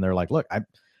him and they're like, look,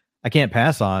 I can't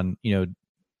pass on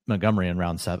Montgomery in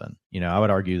round 7. I would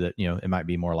argue that it might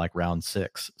be more like round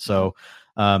 6. So.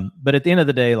 But at the end of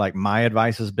the day, like my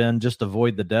advice has been just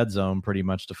avoid the dead zone pretty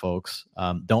much to folks.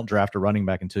 Don't draft a running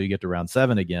back until you get to round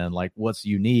 7 again. Like what's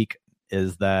unique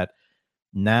is that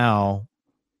now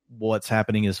what's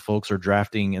happening is folks are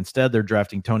they're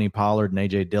drafting Tony Pollard and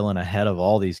AJ Dillon ahead of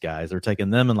all these guys. They're taking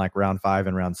them in like round 5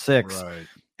 and round 6. Right.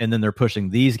 And then they're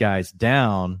pushing these guys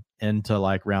down into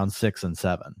like round 6 and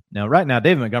 7. Now, right now,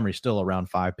 David Montgomery is still a round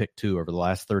 5 pick 2 over the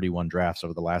last 31 drafts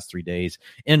over the last 3 days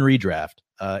in redraft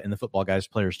in the Football Guys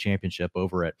Players Championship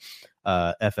over at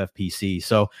FFPC.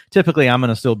 So typically I'm going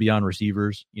to still be on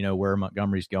receivers, where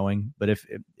Montgomery's going. But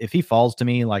if he falls to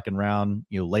me like in round,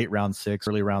 late round 6,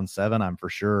 early round 7, I'm for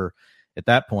sure at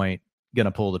that point going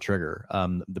to pull the trigger.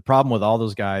 The problem with all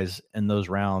those guys in those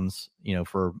rounds,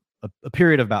 for a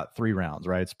period of about 3 rounds,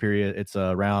 right? It's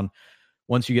a round.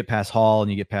 Once you get past Hall and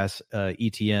you get past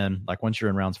ETN, like once you're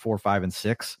in rounds 4, 5, and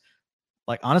 6,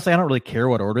 like honestly, I don't really care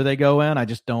what order they go in. I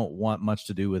just don't want much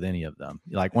to do with any of them.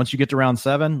 Like once you get to round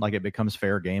 7, like it becomes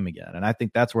fair game again. And I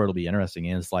think that's where it'll be interesting.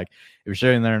 Is like if you're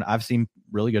sitting there, and I've seen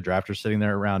really good drafters sitting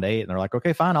there around 8, and they're like,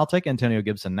 okay, fine, I'll take Antonio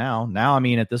Gibson now. Now, I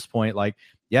mean, at this point, like,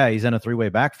 yeah, he's in a 3-way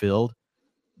backfield,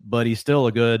 but he's still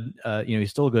a good,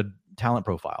 he's still a good talent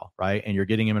profile, right? And you're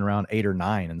getting him in round 8 or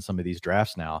 9 in some of these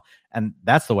drafts now. And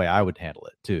that's the way I would handle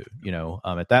it too.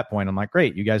 At that point, I'm like,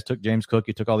 great, you guys took James Cook,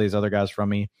 you took all these other guys from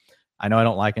me. I know I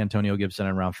don't like Antonio Gibson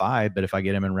in round 5, but if I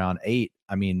get him in round 8,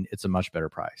 I mean, it's a much better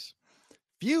price.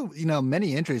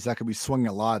 Many injuries that could be swinging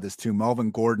a lot of this too.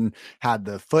 Melvin Gordon had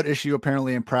the foot issue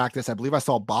apparently in practice. I believe I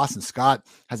saw Boston Scott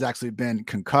has actually been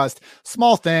concussed.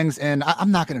 Small things, and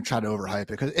I'm not going to try to overhype it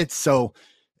because it's so.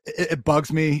 It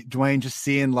bugs me, Dwayne, just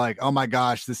seeing like, oh my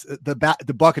gosh,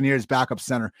 the Buccaneers backup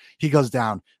center, he goes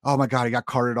down. Oh my God, he got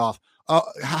carted off. Oh,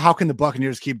 how can the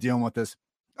Buccaneers keep dealing with this?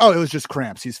 Oh, it was just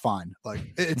cramps. He's fine. Like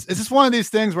it's just one of these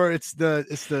things where it's the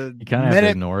you kind of have to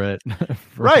ignore it,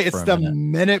 right? It's the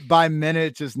minute by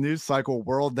minute just news cycle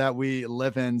world that we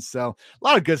live in. So a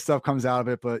lot of good stuff comes out of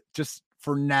it, but just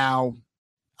for now,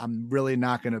 I'm really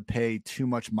not going to pay too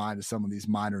much mind to some of these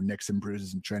minor nicks and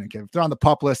bruises in training camp. If they're on the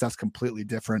PUP list, that's completely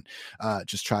different.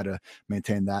 Just try to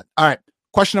maintain that. All right.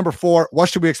 Question number 4, what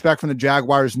should we expect from the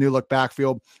Jaguars' new look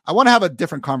backfield? I want to have a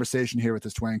different conversation here with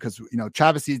this, Dwayne, because,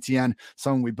 Travis Etienne,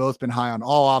 someone we've both been high on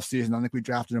all offseason. I think we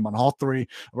drafted him on all 3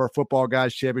 of our Football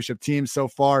Guys championship teams so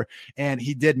far. And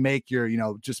he did make your,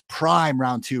 just prime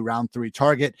round 2, round 3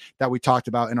 target that we talked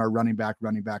about in our running back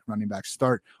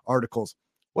start articles.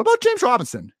 What about James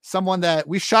Robinson? Someone that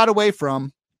we shot away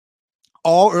from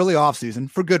all early offseason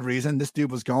for good reason. This dude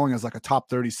was going as like a top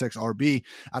 36 RB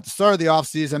at the start of the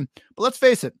offseason. But let's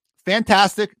face it,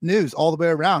 fantastic news all the way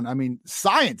around. I mean,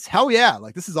 science, hell yeah.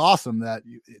 Like, this is awesome that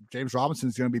James Robinson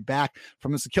is going to be back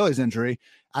from his Achilles injury.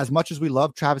 As much as we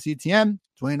love Travis Etienne,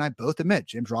 Dwayne and I both admit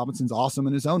James Robinson's awesome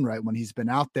in his own right when he's been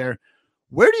out there.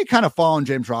 Where do you kind of fall on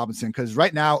James Robinson? Because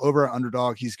right now, over at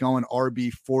Underdog, he's going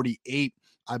RB 48.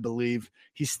 I believe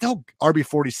he's still RB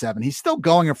 47. He's still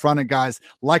going in front of guys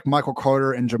like Michael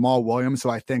Carter and Jamal Williams. So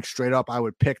I think straight up, I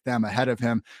would pick them ahead of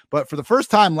him. But for the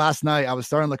first time last night, I was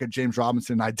starting to look at James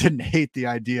Robinson. And I didn't hate the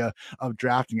idea of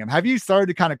drafting him. Have you started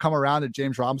to kind of come around to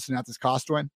James Robinson at this cost,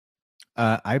 Dwayne?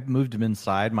 I've moved him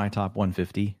inside my top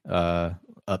 150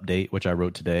 update, which I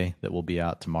wrote today that will be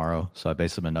out tomorrow. So I've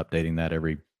basically been updating that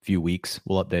every few weeks.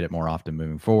 We'll update it more often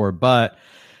moving forward. But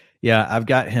yeah, I've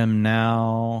got him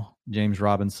now. James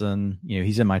Robinson,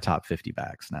 he's in my top 50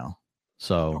 backs now.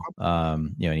 So,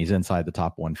 and he's inside the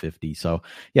top 150. So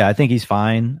yeah, I think he's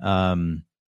fine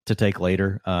to take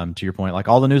later. To your point, like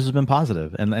all the news has been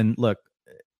positive. And look,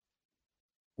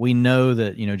 we know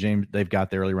that, James, they've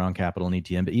got the early round capital in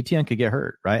ETN, but ETN could get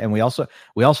hurt. Right. And we also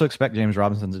expect James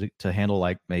Robinson to handle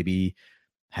like maybe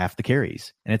half the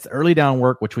carries, and it's early down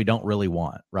work, which we don't really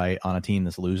want, right, on a team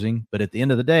that's losing. But at the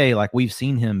end of the day, like we've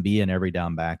seen him be an every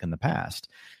down back in the past.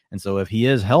 And so if he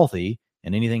is healthy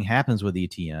and anything happens with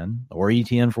ETN, or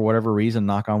ETN for whatever reason,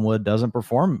 knock on wood, doesn't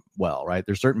perform well, right?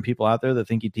 There's certain people out there that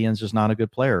think ETN's just not a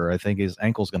good player. Or I think his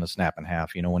ankle's going to snap in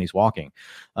half, when he's walking.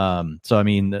 So, I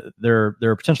mean, there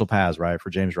are potential paths, right, for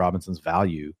James Robinson's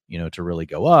value, to really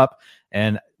go up.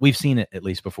 And we've seen it at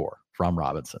least before from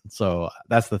Robinson. So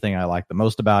that's the thing I like the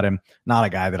most about him. Not a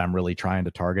guy that I'm really trying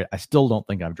to target. I still don't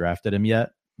think I've drafted him yet,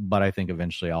 but I think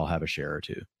eventually I'll have a share or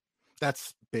two.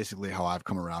 That's basically how I've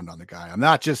come around on the guy. I'm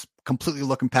not just completely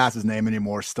looking past his name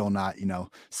anymore. Still not,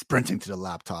 sprinting to the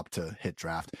laptop to hit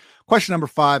draft. Question number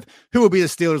 5, who will be the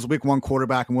Steelers' week 1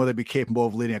 quarterback, and will they be capable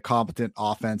of leading a competent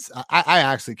offense? I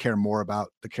actually care more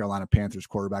about the Carolina Panthers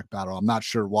quarterback battle. I'm not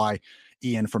sure why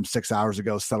Ian from 6 hours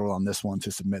ago settled on this one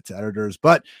to submit to editors,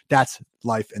 but that's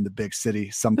life in the big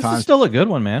city sometimes. This is still a good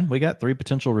one, man. We got 3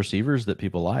 potential receivers that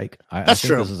people like. I think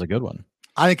true. This is a good one.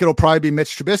 I think it'll probably be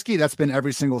Mitch Trubisky. That's been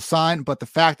every single sign. But the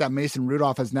fact that Mason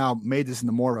Rudolph has now made this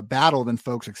into more of a battle than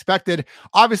folks expected,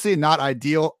 obviously not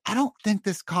ideal. I don't even think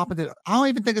this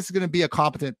is going to be a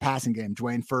competent passing game,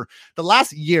 Dwayne. For the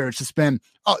last year, it's just been,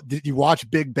 did you watch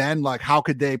Big Ben? Like, how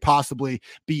could they possibly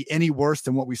be any worse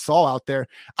than what we saw out there?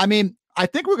 I mean, I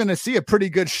think we're going to see a pretty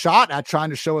good shot at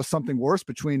trying to show us something worse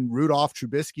between Rudolph,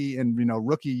 Trubisky, and,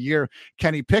 rookie year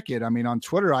Kenny Pickett. I mean, on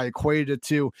Twitter, I equated it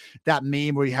to that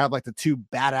meme where you have like the 2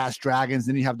 badass dragons,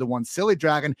 then you have the 1 silly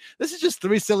dragon. This is just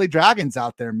 3 silly dragons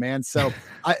out there, man. So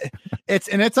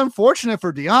it's unfortunate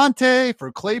for Deontay,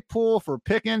 for Claypool, for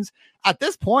Pickens at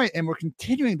this point, and we're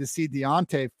continuing to see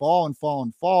Deontay fall and fall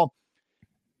and fall.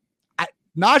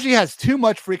 Najee has too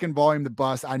much freaking volume to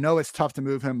bust. I know it's tough to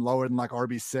move him lower than like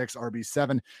RB6,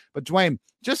 RB7, but Dwayne,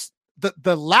 just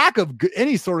the lack of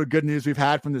any sort of good news we've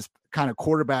had from this kind of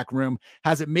quarterback room,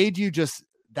 has it made you just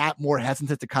that more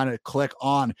hesitant to kind of click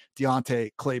on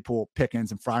Deontay, Claypool,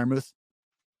 Pickens, and Freiermuth?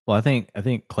 Well, I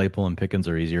think Claypool and Pickens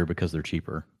are easier because they're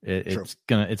cheaper.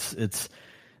 It's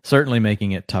certainly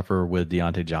making it tougher with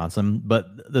Deontay Johnson.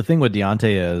 But the thing with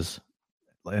Deontay is,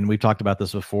 and we've talked about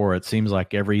this before, it seems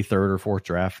like every 3rd or 4th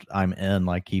draft I'm in,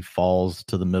 like he falls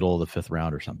to the middle of the 5th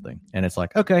round or something. And it's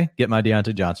like, okay, get my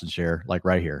Deontay Johnson share, like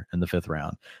right here in the 5th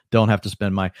round. Don't have to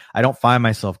spend I don't find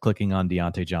myself clicking on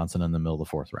Deontay Johnson in the middle of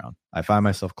the 4th round. I find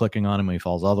myself clicking on him when he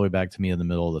falls all the way back to me in the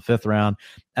middle of the 5th round.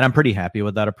 And I'm pretty happy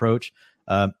with that approach.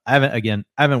 I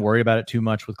haven't worried about it too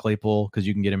much with Claypool because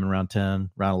you can get him in round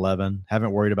 10, round 11.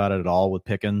 Haven't worried about it at all with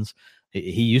Pickens.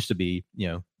 He used to be,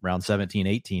 round 17,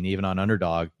 18, even on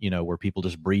Underdog, where people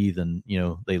just breathe and,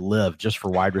 they live just for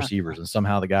wide receivers. And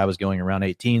somehow the guy was going around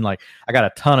 18. Like, I got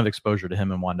a ton of exposure to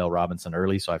him and Wan'Dale Robinson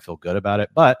early, so I feel good about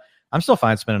it. But I'm still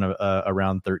fine spending a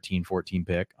round 13, 14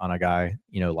 pick on a guy,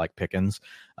 like Pickens,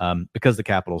 because the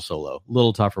capital's so low. A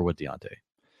little tougher with Deontay.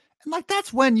 And like,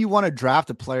 that's when you want to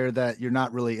draft a player that you're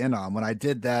not really in on. When I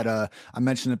did that, I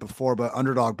mentioned it before, but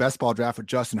underdog best ball draft with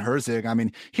Justin Herzig. I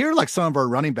mean, here are like some of our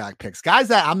running back picks, guys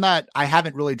that I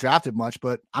haven't really drafted much,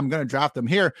 but I'm going to draft them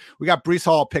here. We got Breece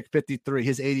Hall pick 53.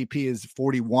 His ADP is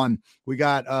 41. We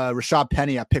got Rashad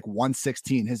Penny at pick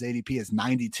 116. His ADP is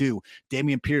 92.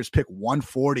 Dameon Pierce pick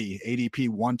 140, ADP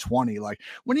 120. Like,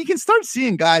 when you can start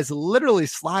seeing guys literally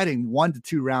sliding 1 to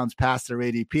 2 rounds past their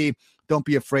ADP, don't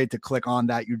be afraid to click on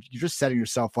that. You're just setting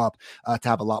yourself up to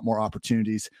have a lot more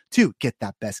opportunities to get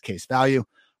that best case value.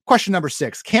 Question number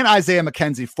 6, can Isaiah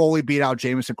McKenzie fully beat out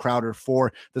Jamison Crowder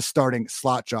for the starting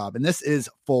slot job? And this is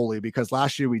fully, because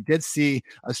last year we did see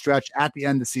a stretch at the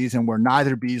end of the season where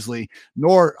neither Beasley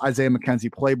nor Isaiah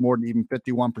McKenzie played more than even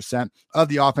 51% of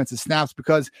the offensive snaps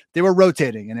because they were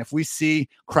rotating. And if we see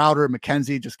Crowder and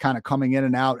McKenzie just kind of coming in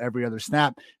and out every other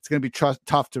snap, it's going to be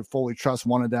tough to fully trust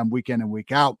one of them week in and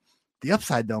week out. The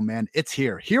upside, though, man, it's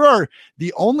here. Here are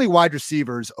the only wide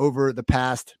receivers over the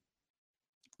past,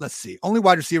 only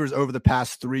wide receivers over the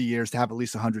past 3 years to have at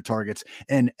least 100 targets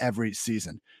in every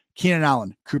season. Keenan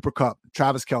Allen, Cooper Kupp,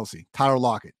 Travis Kelce, Tyler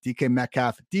Lockett, DK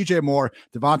Metcalf, DJ Moore,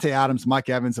 Devontae Adams, Mike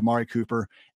Evans, Amari Cooper,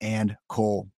 and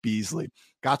Cole Beasley.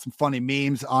 Got some funny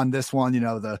memes on this one,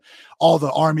 all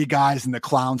the Army guys and the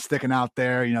clowns sticking out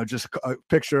there, just a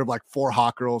picture of like 4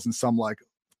 hot girls and some like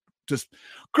just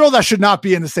girl that should not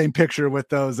be in the same picture with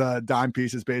those dime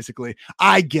pieces. Basically,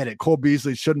 I get it. Cole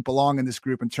Beasley shouldn't belong in this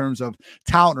group in terms of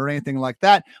talent or anything like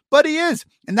that, but he is.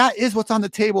 And that is what's on the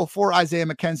table for Isaiah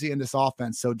McKenzie in this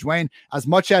offense. So Dwayne, as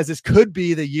much as this could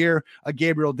be the year of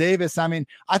Gabriel Davis, I mean,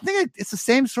 I think it's the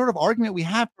same sort of argument we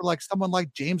have for like someone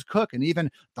like James Cook and even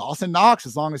Dawson Knox,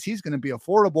 as long as he's going to be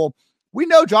affordable. We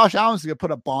know Josh Allen's going to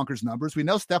put up bonkers numbers. We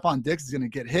know Stephon Diggs is going to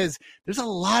get his. There's a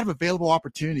lot of available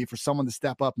opportunity for someone to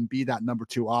step up and be that number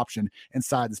 2 option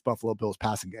inside this Buffalo Bills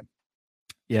passing game.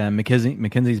 Yeah,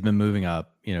 McKenzie's been moving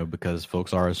up, because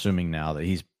folks are assuming now that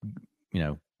he's,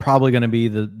 probably going to be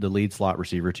the lead slot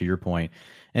receiver, to your point.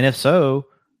 And if so,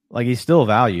 like, he's still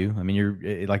value. I mean,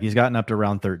 you're like, he's gotten up to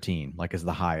round 13, like, is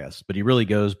the highest, but he really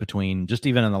goes between, just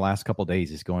even in the last couple of days,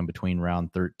 he's going between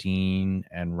round 13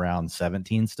 and round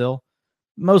 17 still.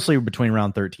 Mostly between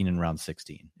round 13 and round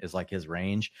 16 is like his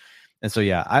range. And so,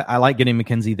 yeah, I like getting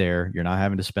McKenzie there. You're not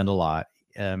having to spend a lot.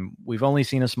 We've only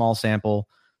seen a small sample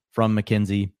from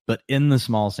McKenzie, but in the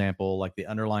small sample, like the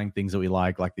underlying things that we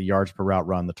like the yards per route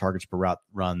run, the targets per route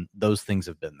run, those things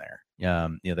have been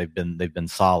there. They've been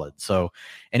solid. So,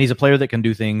 and he's a player that can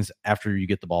do things after you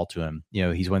get the ball to him.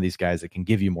 He's one of these guys that can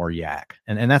give you more yak.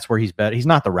 And that's where he's better. He's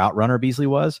not the route runner Beasley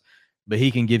was, but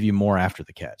he can give you more after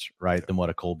the catch, right, than what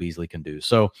a Cole Beasley can do.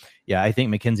 So, yeah, I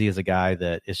think McKenzie is a guy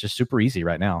that it's just super easy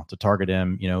right now to target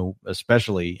him,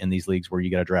 especially in these leagues where you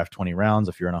got to draft 20 rounds.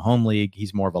 If you're in a home league,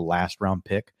 he's more of a last round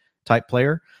pick type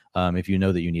player if you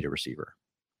know that you need a receiver.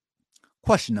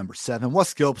 Question number 7, what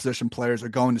skill position players are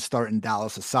going to start in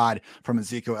Dallas aside from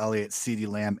Ezekiel Elliott, CeeDee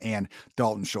Lamb, and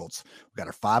Dalton Schultz? We got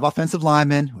our 5 offensive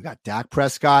linemen. We got Dak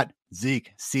Prescott,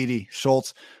 Zeke, CeeDee,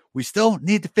 Schultz. We still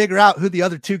need to figure out who the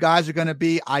other 2 guys are going to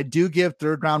be. I do give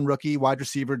 3rd-round rookie wide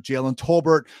receiver Jalen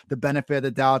Tolbert the benefit of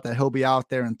the doubt that he'll be out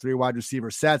there in 3 wide receiver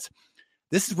sets.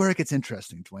 This is where it gets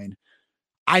interesting, Dwayne.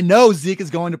 I know Zeke is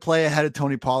going to play ahead of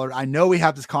Tony Pollard. I know we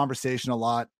have this conversation a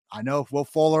lot. I know if Will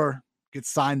Fuller gets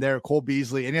signed there, Cole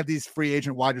Beasley, any of these free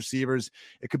agent wide receivers,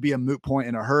 it could be a moot point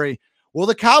in a hurry. Will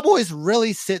the Cowboys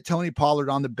really sit Tony Pollard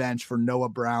on the bench for Noah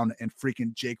Brown and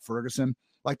freaking Jake Ferguson?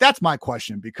 Like, that's my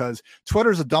question, because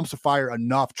Twitter's a dumpster fire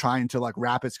enough trying to like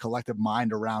wrap its collective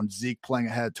mind around Zeke playing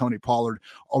ahead of Tony Pollard.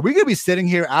 Are we going to be sitting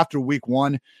here after week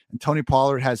 1 and Tony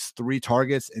Pollard has 3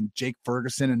 targets and Jake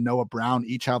Ferguson and Noah Brown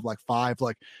each have like 5?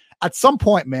 Like, at some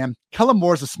point, man, Kellen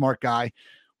Moore's a smart guy.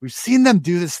 We've seen them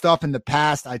do this stuff in the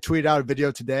past. I tweeted out a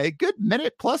video today, good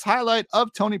minute plus highlight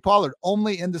of Tony Pollard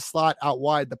only in the slot out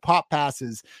wide, the pop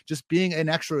passes, just being an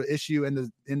extra issue in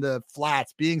the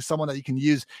flats, being someone that you can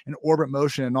use in orbit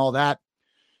motion and all that.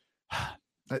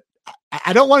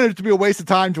 I don't want it to be a waste of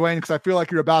time, Dwayne, because I feel like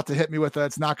you're about to hit me with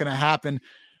it's not going to happen.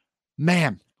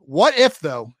 Man, what if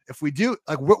though, if we do,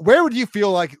 like, where would you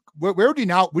feel like, where would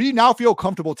you now feel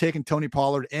comfortable taking Tony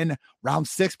Pollard in round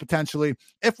 6 potentially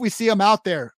if we see him out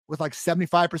there with like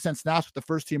 75% snaps with the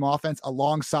first team offense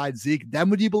alongside Zeke? Then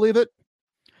would you believe it?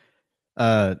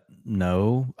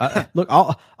 No. Look,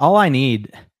 all I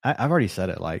need, I've already said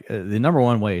it. Like, the number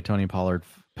one way Tony Pollard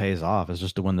pays off is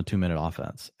just to win the 2-minute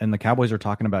offense, and the Cowboys are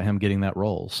talking about him getting that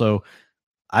role. So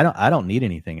I don't need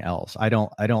anything else. I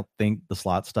don't think the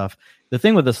slot stuff. The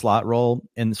thing with the slot role,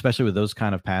 and especially with those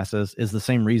kind of passes, is the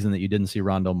same reason that you didn't see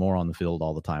Rondale Moore on the field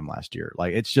all the time last year.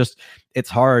 Like, it's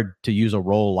hard to use a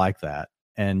role like that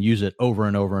and use it over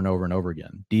and over and over and over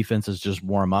again. Defenses just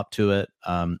warm up to it.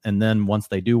 And then once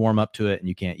they do warm up to it and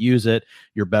you can't use it,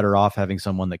 you're better off having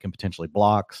someone that can potentially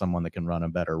block, someone that can run a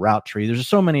better route tree. There's just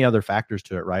so many other factors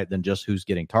to it, right? Than just who's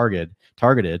getting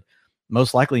targeted.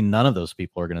 Most likely none of those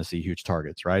people are going to see huge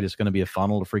targets, right? It's going to be a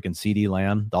funnel to freaking CeeDee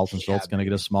Lamb. Dalton Schultz going to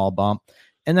get a small bump.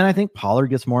 And then I think Pollard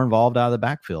gets more involved out of the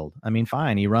backfield. I mean,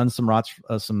 fine. He runs some routes,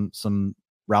 some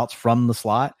routes from the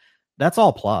slot. That's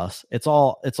all plus. It's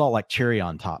all like cherry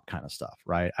on top kind of stuff,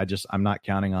 right? I'm not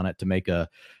counting on it to make a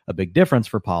big difference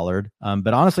for Pollard.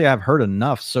 But honestly, I've heard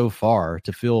enough so far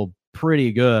to feel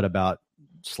pretty good about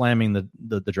slamming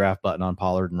the draft button on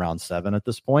Pollard in round 7 at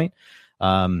this point.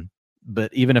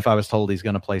 But even if I was told he's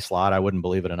going to play slot, I wouldn't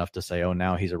believe it enough to say, oh,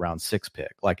 now he's a round 6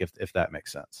 pick. Like if that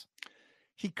makes sense.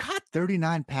 He caught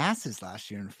 39 passes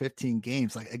last year in 15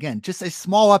 games. Like, again, just a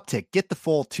small uptick. Get the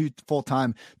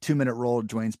full-time 2-minute roll,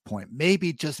 Dwayne's point.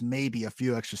 Maybe, just maybe, a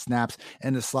few extra snaps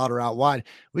and the slaughter out wide.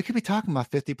 We could be talking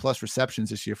about 50-plus receptions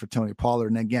this year for Tony Pollard.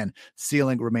 And again,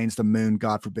 ceiling remains the moon.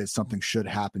 God forbid something should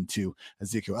happen to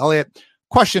Ezekiel Elliott.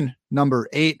 Question number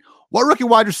 8. What rookie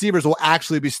wide receivers will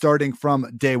actually be starting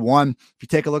from day one? If you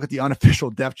take a look at the unofficial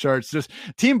depth charts, just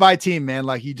team by team, man,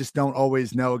 like you just don't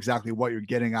always know exactly what you're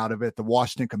getting out of it. The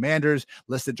Washington Commanders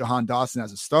listed Jahan Dotson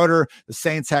as a starter. The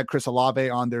Saints had Chris Olave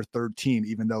on their 3rd team,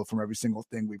 even though from every single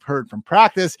thing we've heard from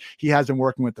practice, he has been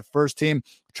working with the 1st team.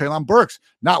 Treylon Burks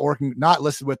not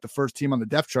listed with the 1st team on the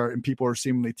depth chart, and people are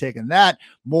seemingly taking that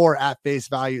more at face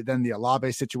value than the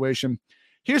Olave situation.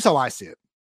 Here's how I see it.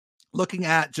 Looking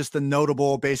at just the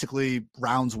notable, basically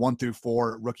rounds 1 through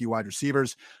 4 rookie wide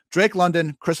receivers, Drake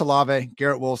London, Chris Olave,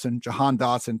 Garrett Wilson, Jahan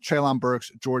Dotson, Treylon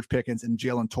Burks, George Pickens, and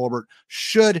Jalen Tolbert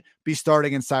should be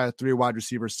starting inside of 3 wide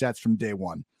receiver sets from day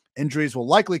one. Injuries will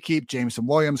likely keep Jameson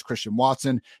Williams, Christian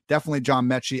Watson, definitely John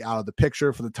Mechie out of the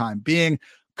picture for the time being.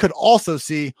 Could also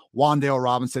see Wan'Dale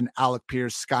Robinson, Alec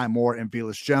Pierce, Sky Moore, and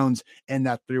Velus Jones in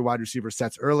that 3 wide receiver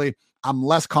sets early. I'm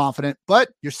less confident, but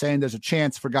you're saying there's a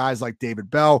chance for guys like David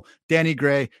Bell, Danny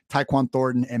Gray, Tyquan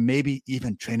Thornton, and maybe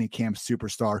even training camp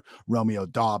superstar Romeo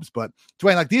Doubs. But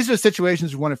Dwayne, like these are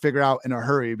situations we want to figure out in a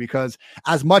hurry, because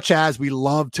as much as we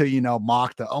love to,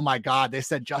 mock the, oh my God, they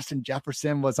said Justin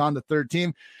Jefferson was on the 3rd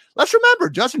team. Let's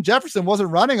remember, Justin Jefferson wasn't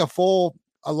running a full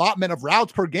allotment of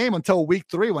routes per game until week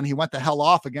 3 when he went the hell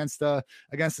off against the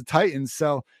Titans.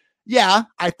 So yeah,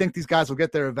 I think these guys will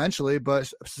get there eventually,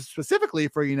 but specifically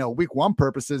for, week 1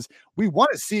 purposes, we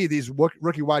want to see these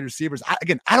rookie wide receivers.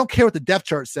 I don't care what the depth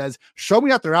chart says. Show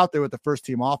me that they're out there with the 1st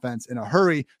team offense in a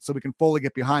hurry so we can fully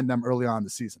get behind them early on in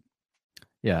the season.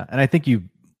 Yeah. And I think you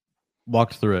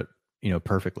walked through it,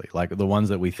 perfectly. Like the ones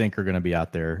that we think are going to be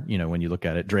out there, when you look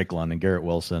at it, Drake London, Garrett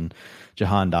Wilson,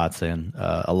 Jahan Dotson,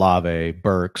 Olave,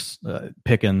 Burks,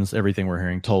 Pickens, everything we're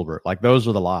hearing, Tolbert, like those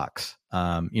are the locks.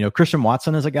 Christian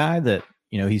Watson is a guy that,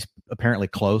 he's apparently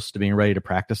close to being ready to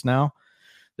practice now,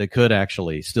 that could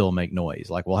actually still make noise.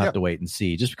 Like we'll have to wait and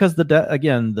see, just because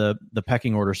the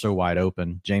pecking order is so wide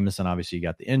open. Jameson, obviously you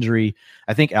got the injury.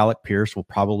 I think Alec Pierce will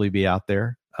probably be out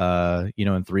there,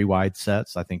 in 3 wide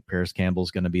sets. I think Paris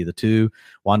Campbell's going to be the 2.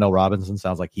 Wan'Dale Robinson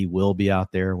sounds like he will be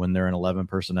out there when they're in 11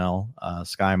 personnel.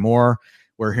 Sky Moore,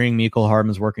 we're hearing Mecole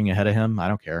Hardman's working ahead of him. I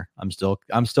don't care. I'm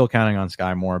still counting on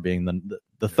Sky Moore being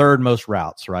the 3rd most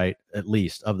routes, right? At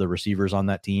least of the receivers on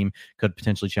that team, could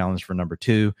potentially challenge for number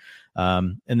 2.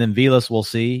 And then Velus, we'll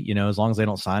see, as long as they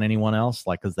don't sign anyone else,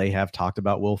 like, cause they have talked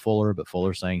about Will Fuller, but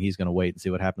Fuller's saying he's going to wait and see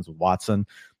what happens with Watson.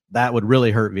 That would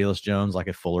really hurt Velus Jones, like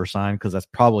if Fuller signed, because that's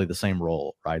probably the same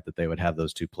role, right, that they would have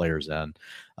those 2 players in.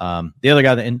 The other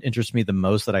guy that interests me the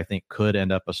most that I think could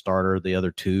end up a starter, the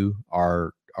other 2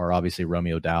 are obviously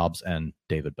Romeo Doubs and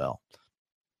David Bell.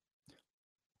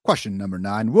 Question number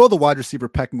 9. Will the wide receiver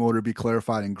pecking order be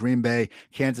clarified in Green Bay,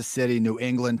 Kansas City, New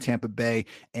England, Tampa Bay,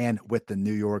 and with the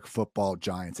New York Football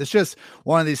Giants? It's just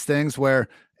one of these things where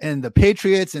in the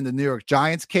Patriots and the New York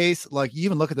Giants case, like you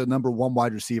even look at the number 1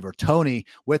 wide receiver, Tony,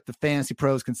 with the Fantasy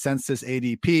Pros consensus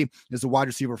ADP, is a wide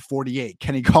receiver 48.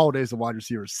 Kenny Golladay is a wide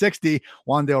receiver 60.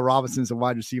 Wan'Dale Robinson is a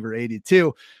wide receiver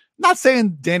 82. Not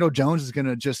saying Daniel Jones is going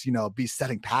to just, be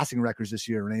setting passing records this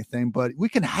year or anything, but we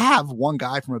can have one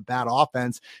guy from a bad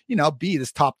offense, be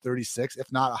this top 36,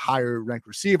 if not a higher ranked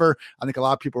receiver. I think a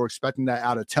lot of people are expecting that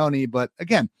out of Tony, but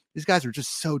again, these guys are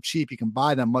just so cheap. You can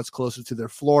buy them much closer to their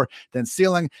floor than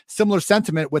ceiling. Similar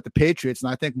sentiment with the Patriots,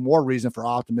 and I think more reason for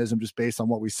optimism just based on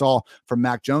what we saw from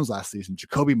Mac Jones last season.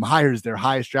 Jacoby Myers, their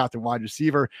highest drafted wide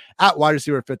receiver, at wide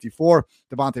receiver 54.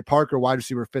 Devontae Parker, wide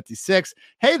receiver 56.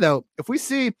 Hey, though, if we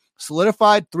see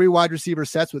solidified 3 wide receiver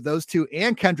sets with those 2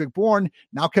 and Kendrick Bourne,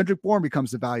 now Kendrick Bourne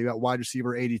becomes the value at wide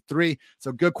receiver 83.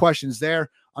 So good questions there.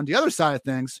 On the other side of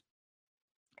things,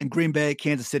 in Green Bay,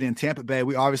 Kansas City, and Tampa Bay,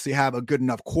 we obviously have a good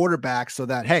enough quarterback so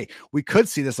that, hey, we could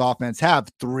see this offense have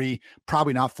 3,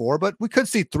 probably not 4, but we could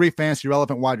see 3 fantasy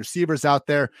relevant wide receivers out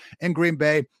there. In Green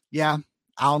Bay, yeah,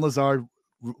 Allen Lazard,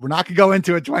 we're not going to go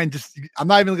into it, Dwayne. I'm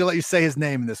not even going to let you say his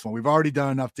name in this one. We've already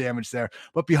done enough damage there.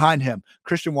 But behind him,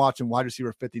 Christian Watson, wide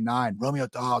receiver 59, Romeo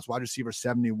Doubs, wide receiver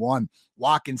 71,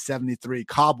 Watkins 73,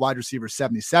 Cobb, wide receiver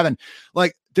 77.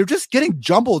 Like, they're just getting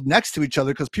jumbled next to each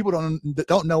other because people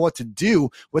don't know what to do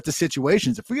with the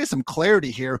situations. If we get some clarity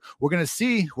here, we're going to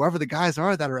see whoever the guys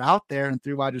are that are out there in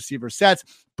 3 wide receiver sets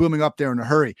booming up there in a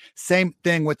hurry. Same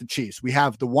thing with the Chiefs. We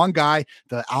have the one guy,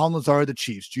 the Allen Lazard of the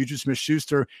Chiefs, Juju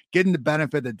Smith-Schuster, getting the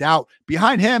benefit of the doubt.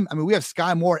 Behind him, I mean, we have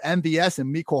Sky Moore, MVS,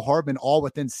 and Mecole Hardman all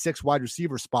within 6 wide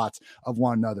receiver spots of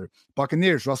one another.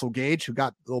 Buccaneers, Russell Gage, who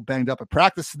got a little banged up at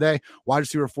practice today, wide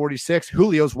receiver 46,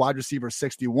 Julio's wide receiver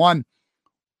 61.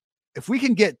 If we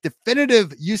can get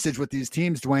definitive usage with these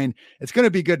teams, Dwayne, it's going to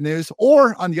be good news.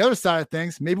 Or on the other side of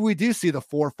things, maybe we do see the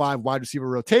 4 or 5 wide receiver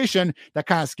rotation that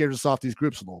kind of scares us off these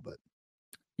groups a little bit.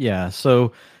 Yeah.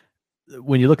 So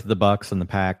when you look at the Bucs and the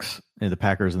Packs, and the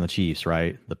Packers and the Chiefs,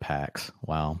 right? The Packs.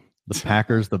 Wow. The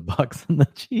Packers, the Bucs, and the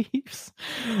Chiefs.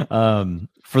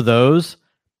 For those,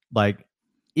 like,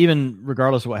 even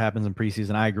regardless of what happens in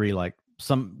preseason, I agree. Like,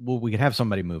 we could have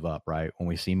somebody move up, right, when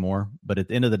we see more. But at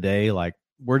the end of the day, like,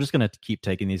 we're just going to keep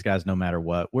taking these guys no matter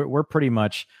what. We're pretty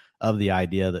much of the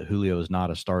idea that Julio is not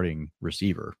a starting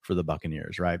receiver for the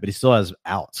Buccaneers, right? But he still has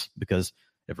outs, because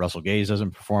if Russell Gage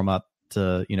doesn't perform up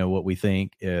to, what we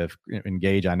think, if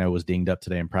Gage, I know, was dinged up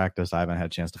today in practice, I haven't had a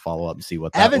chance to follow up and see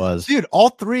what that was. Dude, all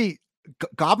 3.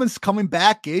 Godwin's coming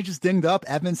back. Gage is dinged up.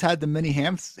 Evans had the mini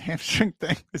hamstring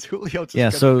thing. Is Julio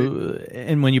just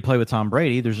and when you play with Tom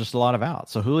Brady, there's just a lot of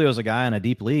outs. So Julio's a guy in a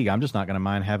deep league I'm just not going to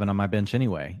mind having on my bench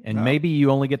anyway. And maybe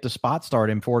you only get to spot start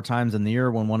him 4 times in the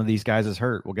year when one of these guys is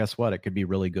hurt. Well, guess what? It could be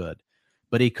really good.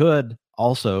 But he could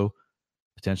also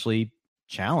potentially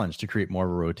challenge to create more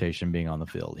of a rotation being on the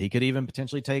field. He could even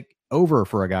potentially take over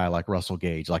for a guy like Russell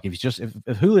Gage. Like,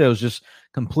 if Julio's just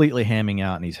completely hamming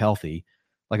out and he's healthy,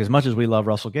 like, as much as we love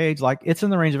Russell Gage, like, it's in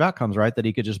the range of outcomes, right, that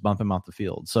he could just bump him off the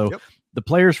field. So the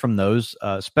players from those,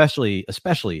 especially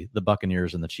the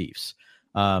Buccaneers and the Chiefs,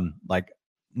 like,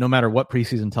 no matter what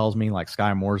preseason tells me, like,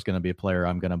 Sky Moore is going to be a player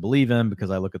I'm going to believe in, because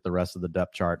I look at the rest of the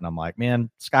depth chart and I'm like, man,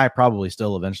 Sky probably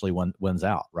still eventually wins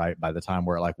out, right, by the time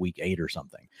we're at like week 8 or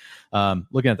something.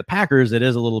 Looking at the Packers, it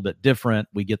is a little bit different.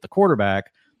 We get the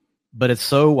quarterback, but it's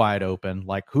so wide open.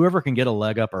 Like, whoever can get a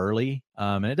leg up early,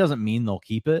 and it doesn't mean they'll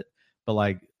keep it, but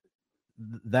like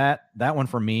that one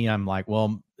for me, I'm like,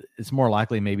 well, it's more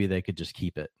likely maybe they could just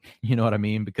keep it. You know what I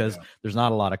mean? Because there's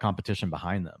not a lot of competition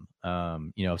behind them.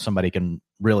 If somebody can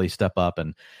really step up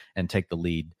and take the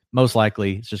lead, most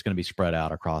likely it's just going to be spread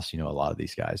out across, a lot of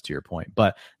these guys, to your point.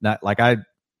 But not like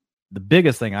the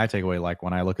biggest thing I take away, like,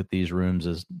 when I look at these rooms,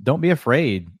 is don't be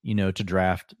afraid, to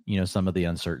draft, some of the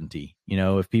uncertainty,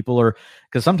 if people are,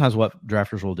 because sometimes what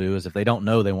drafters will do is, if they don't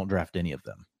know, they won't draft any of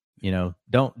them.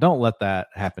 Don't let that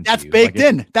happen. That's to you. baked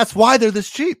in. That's why they're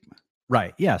this cheap.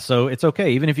 Right. Yeah. So it's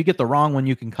okay. Even if you get the wrong one,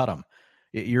 you can cut them.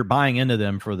 You're buying into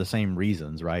them for the same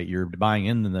reasons, right? You're buying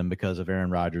into them because of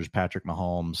Aaron Rodgers, Patrick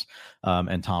Mahomes,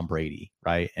 and Tom Brady,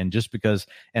 right? And just because,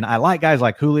 and I like guys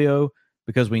like Julio,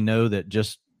 because we know that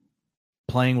just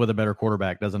playing with a better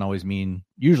quarterback doesn't always mean,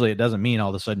 usually it doesn't mean all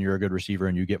of a sudden you're a good receiver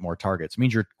and you get more targets. It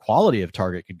means your quality of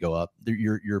target could go up.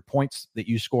 Your points that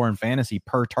you score in fantasy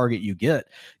per target you get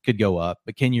could go up,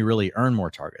 but can you really earn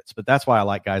more targets? But that's why I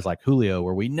like guys like Julio,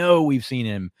 where we know we've seen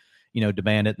him,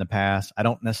 demand it in the past. I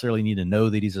don't necessarily need to know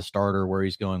that he's a starter where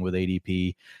he's going with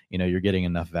ADP. You're getting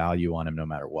enough value on him no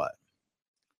matter what.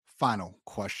 Final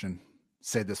question.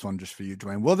 Say this one just for you,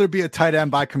 Dwayne. Will there be a tight end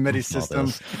by committee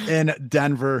system in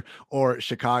Denver or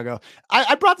Chicago?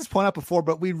 I brought this point up before,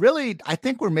 but I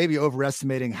think we're maybe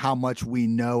overestimating how much we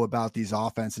know about these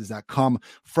offenses that come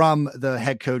from the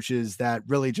head coaches that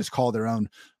really just call their own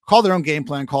game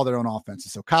plan, call their own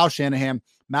offenses. So Kyle Shanahan,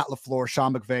 Matt LaFleur,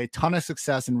 Sean McVay, ton of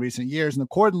success in recent years. And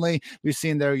accordingly, we've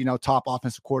seen their, top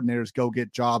offensive coordinators go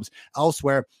get jobs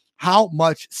elsewhere. How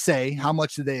much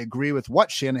do they agree with what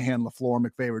Shanahan, LaFleur, and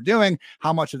McVay were doing?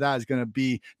 How much of that is going to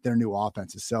be their new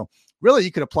offenses? So really,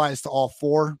 you could apply this to all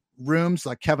 4 rooms,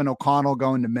 like Kevin O'Connell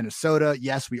going to Minnesota.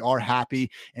 Yes, we are happy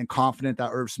and confident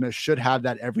that Irv Smith should have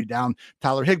that every down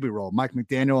Tyler Higbee role. Mike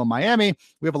McDaniel in Miami,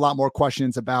 we have a lot more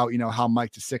questions about, how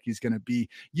Mike Gesicki is going to be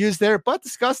used there, but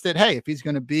discussed it. Hey, if he's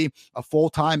going to be a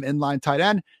full-time inline tight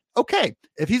end, okay.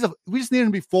 If we just need him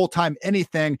to be full-time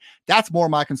anything, that's more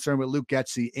my concern with Luke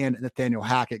Getsy and Nathaniel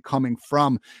Hackett coming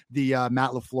from the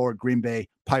Matt LaFleur Green Bay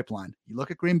pipeline. You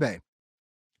look at Green Bay,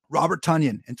 Robert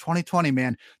Tonyan in 2020,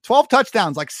 man, 12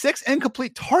 touchdowns, like 6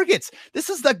 incomplete targets. This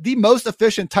is like the most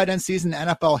efficient tight end season in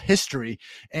NFL history.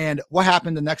 And what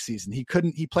happened the next season? He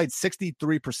played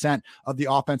 63% of the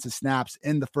offensive snaps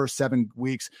in the first 7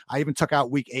 weeks. I even took out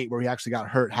week 8 where he actually got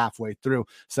hurt halfway through.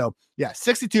 So yeah,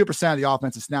 62% of the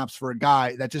offensive snaps for a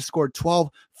guy that just scored 12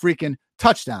 freaking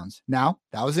touchdowns. Now,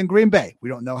 that was in Green Bay. We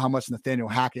don't know how much Nathaniel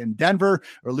Hackett in Denver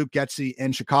or Luke Getsy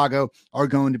in Chicago are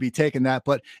going to be taking that,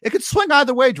 but it could swing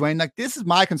either way, Dwayne. Like, this is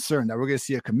my concern, that we're going to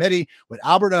see a committee with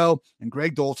Albert O and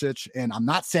Greg Dulcich. And I'm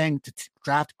not saying to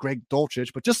draft Greg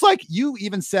Dulcich, but just like you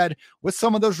even said with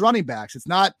some of those running backs, it's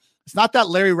not that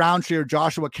Larry Roundtree or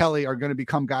Joshua Kelly are going to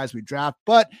become guys we draft,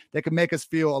 but they can make us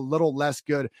feel a little less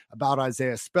good about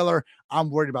Isaiah Spiller. I'm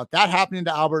worried about that happening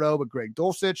to Albert O, but Greg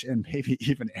Dulcich and maybe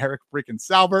even Eric freaking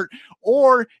Salbert,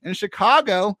 or in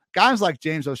Chicago, guys like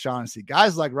James O'Shaughnessy,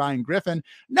 guys like Ryan Griffin.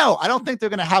 No, I don't think they're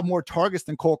going to have more targets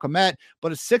than Cole Kmet,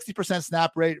 but a 60%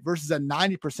 snap rate versus a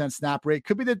 90% snap rate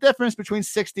could be the difference between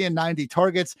 60 and 90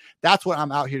 targets. That's what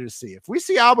I'm out here to see. If we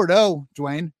see Albert O,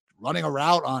 Dwayne, running a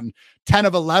route on 10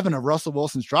 of 11 of Russell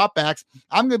Wilson's dropbacks,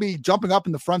 I'm going to be jumping up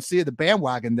in the front seat of the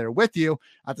bandwagon there with you.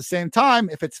 At the same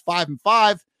time, if it's 5 and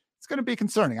 5, it's going to be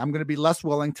concerning. I'm going to be less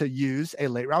willing to use a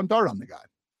late round dart on the guy.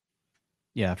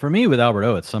 Yeah, for me with Albert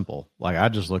O, it's simple. Like, I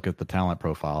just look at the talent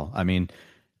profile. I mean,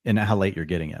 and how late you're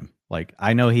getting him. Like,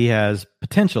 I know he has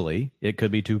potentially, it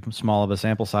could be too small of a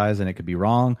sample size and it could be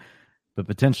wrong, but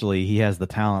potentially he has the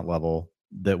talent level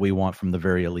that we want from the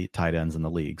very elite tight ends in the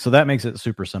league. So that makes it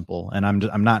super simple. And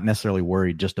I'm not necessarily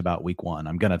worried just about week 1.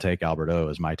 I'm going to take Albert O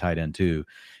as my tight end 2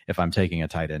 if I'm taking a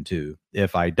tight end 2.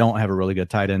 If I don't have a really good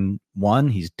tight end 1,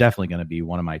 he's definitely going to be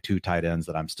one of my 2 tight ends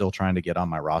that I'm still trying to get on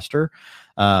my roster.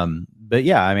 But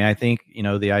yeah, I mean, I think,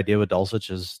 the idea with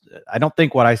Dulcich is, I don't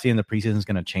think what I see in the preseason is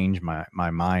going to change my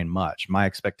mind much. My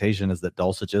expectation is that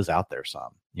Dulcich is out there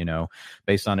some,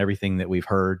 based on everything that we've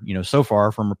heard, so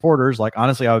far from reporters. Like,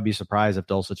 honestly, I would be surprised if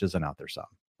Dulcich isn't out there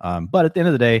some. But at the end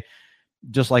of the day,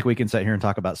 just like we can sit here and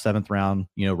talk about 7th round,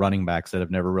 running backs that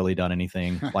have never really done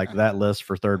anything, like that list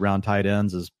for 3rd round tight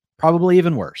ends is probably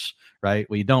even worse, right?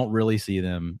 We don't really see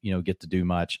them, get to do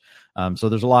much. So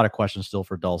there's a lot of questions still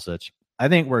for Dulcich. I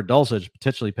think where Dulcich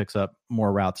potentially picks up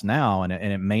more routes now, and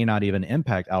it may not even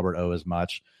impact Albert O as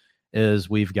much, is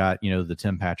we've got, the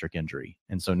Tim Patrick injury.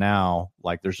 And so now,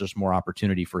 like, there's just more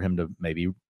opportunity for him to maybe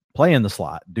play in the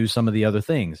slot, do some of the other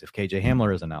things if KJ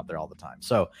Hamler isn't out there all the time.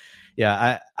 So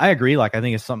yeah, I agree. Like, I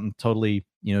think it's something totally,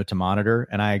 to monitor.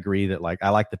 And I agree that, like, I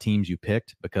like the teams you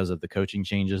picked because of the coaching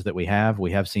changes that we have.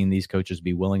 We have seen these coaches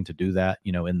be willing to do that,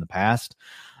 in the past.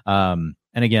 And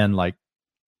again, like,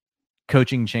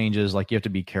 coaching changes, like, you have to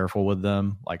be careful with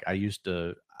them. Like,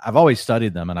 I've always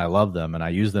studied them and I love them and I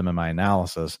use them in my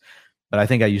analysis, but I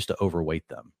think I used to overweight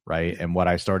them. Right. And what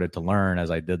I started to learn as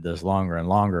I did this longer and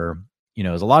longer,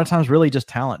 is a lot of times really just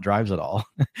talent drives it all.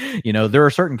 There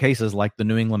are certain cases like the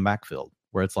New England backfield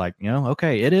where it's like,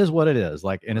 okay, it is what it is.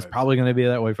 Like, and it's probably going to be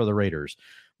that way for the Raiders.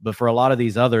 But for a lot of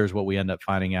these others, what we end up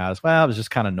finding out is, well, it was just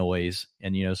kind of noise.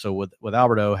 And, so with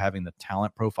Albert O having the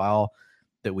talent profile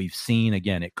that we've seen,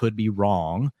 again, it could be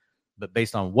wrong, but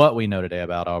based on what we know today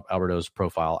about Albert O's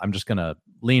profile, I'm just going to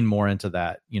lean more into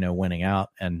that, winning out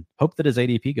and hope that his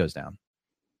ADP goes down.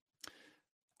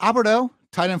 Albert O,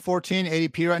 tight end 14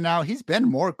 ADP right now. He's been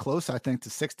more close, I think, to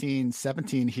 16,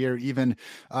 17 here, even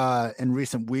in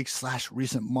recent weeks /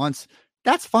 recent months.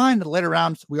 That's fine. The later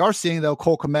rounds, we are seeing, though,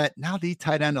 Cole Kmet, now the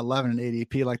tight end 11 in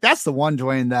ADP. Like, that's the one,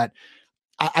 Dwayne, that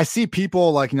I see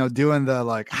people doing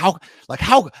the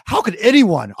how could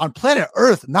anyone on planet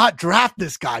Earth not draft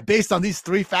this guy based on these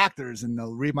 3 factors? And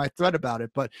they'll read my thread about it.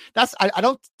 But I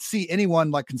don't see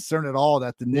anyone concerned at all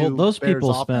that the new those Bears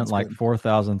people spent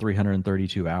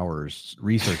 4,332 hours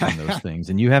researching those things,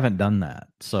 and you haven't done that.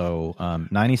 So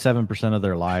 97% of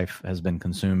their life has been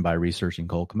consumed by researching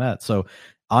Cole Kmet. So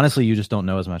honestly, you just don't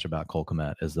know as much about Cole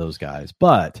Kmet as those guys.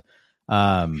 But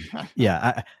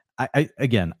yeah,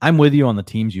 again, I'm with you on the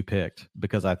teams you picked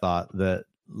because I thought that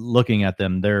looking at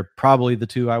them, they're probably the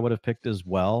 2 I would have picked as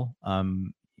well. I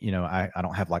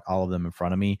don't have all of them in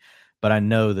front of me, but I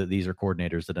know that these are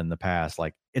coordinators that in the past,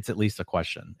 it's at least a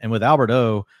question. And with Albert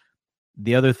O,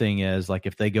 the other thing is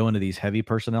if they go into these heavy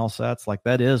personnel sets,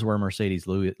 that is where Mercedes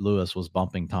Lewis was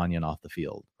bumping Tonyan off the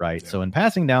field. Right. Yeah. So in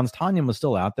passing downs, Tonyan was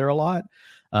still out there a lot.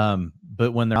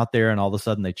 But when they're out there and all of a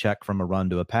sudden they check from a run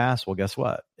to a pass, well, guess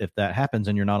what? If that happens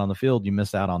and you're not on the field, you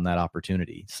miss out on that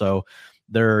opportunity. So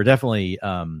there are definitely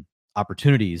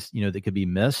opportunities, that could be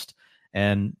missed.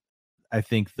 And I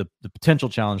think the potential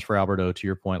challenge for Albert O, to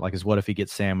your point, is what if he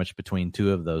gets sandwiched between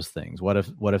 2 of those things? What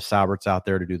if Saubert's out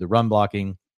there to do the run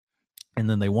blocking And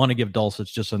then they want to give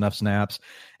Dulcich just enough snaps,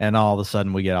 and all of a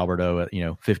sudden we get Alberto at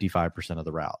 55% of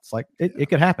the routes. Like it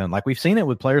could happen. Like we've seen it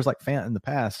with players like Fant in the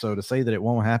past. So to say that it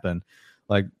won't happen,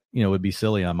 would be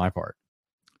silly on my part.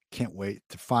 Can't wait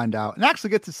to find out and actually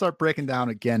get to start breaking down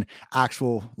again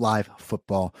actual live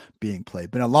football being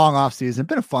played. Been a long off season,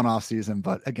 been a fun off season,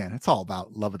 but again, it's all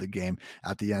about love of the game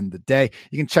at the end of the day.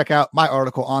 You can check out my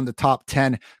article on the top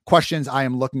 10 questions I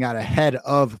am looking at ahead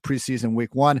of preseason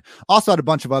week 1. Also had a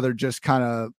bunch of other just kind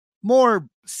of more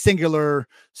singular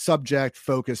subject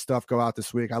focused stuff go out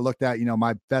this week. I looked at,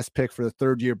 my best pick for the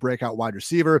 3rd-year breakout wide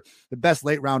receiver, the best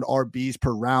late round RBs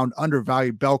per round,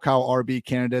 undervalued bell cow RB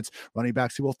candidates, running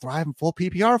backs who will thrive in full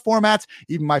PPR formats,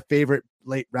 even my favorite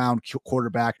late round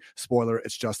quarterback. Spoiler,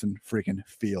 it's Justin freaking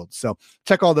Fields. So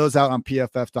check all those out on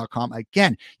pff.com.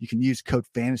 Again, you can use code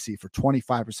fantasy for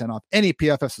 25% off any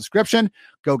PFF subscription.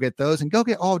 Go get those and go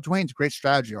get all of Dwayne's great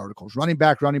strategy articles. Running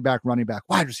back,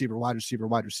 wide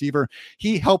receiver.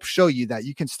 He helps show you that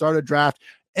you can start a draft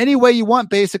any way you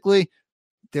want, basically.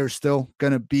 There's still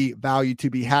going to be value to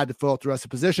be had to fill out the rest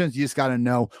of positions. You just got to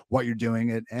know what you're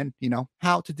doing and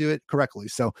how to do it correctly.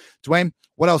 So, Dwayne,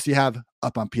 what else do you have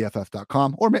up on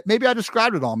pff.com? Or maybe I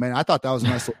described it all, man. I thought that was a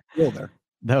nice little deal there.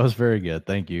 That was very good.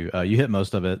 Thank you. You hit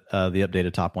most of it. The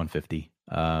updated top 150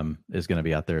 is going to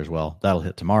be out there as well. That'll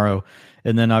hit tomorrow.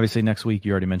 And then obviously next week,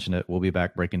 you already mentioned it, we'll be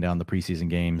back breaking down the preseason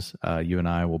games. You and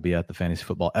I will be at the Fantasy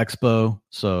Football Expo.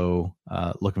 So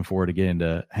looking forward to getting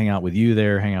to hang out with you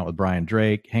there, hang out with Brian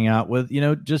Drake, hang out with,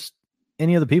 just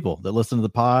any of the people that listen to the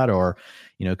pod or,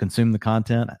 consume the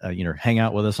content, hang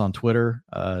out with us on Twitter.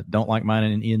 Don't like mine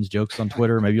and Ian's jokes on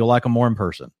Twitter. Maybe you'll like them more in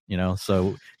person,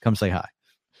 so come say hi.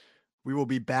 We will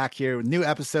be back here with a new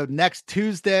episode next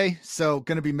Tuesday. So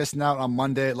going to be missing out on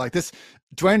Monday. Like this,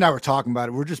 Dwayne and I were talking about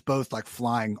it. We're just both like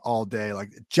flying all day.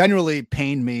 Like it generally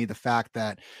pained me the fact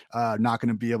that not going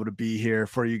to be able to be here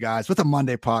for you guys with a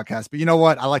Monday podcast. But you know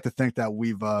what? I like to think that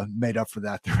we've made up for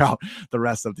that throughout the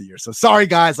rest of the year. So sorry,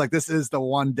 guys. Like this is the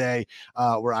one day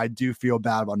where I do feel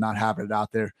bad about not having it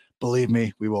out there. Believe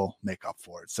me, we will make up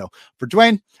for it. So for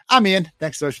Dwayne, I'm Ian.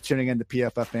 Thanks so much for tuning in to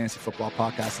PFF Fantasy Football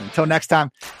Podcast. And until next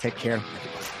time, take care,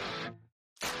 everybody.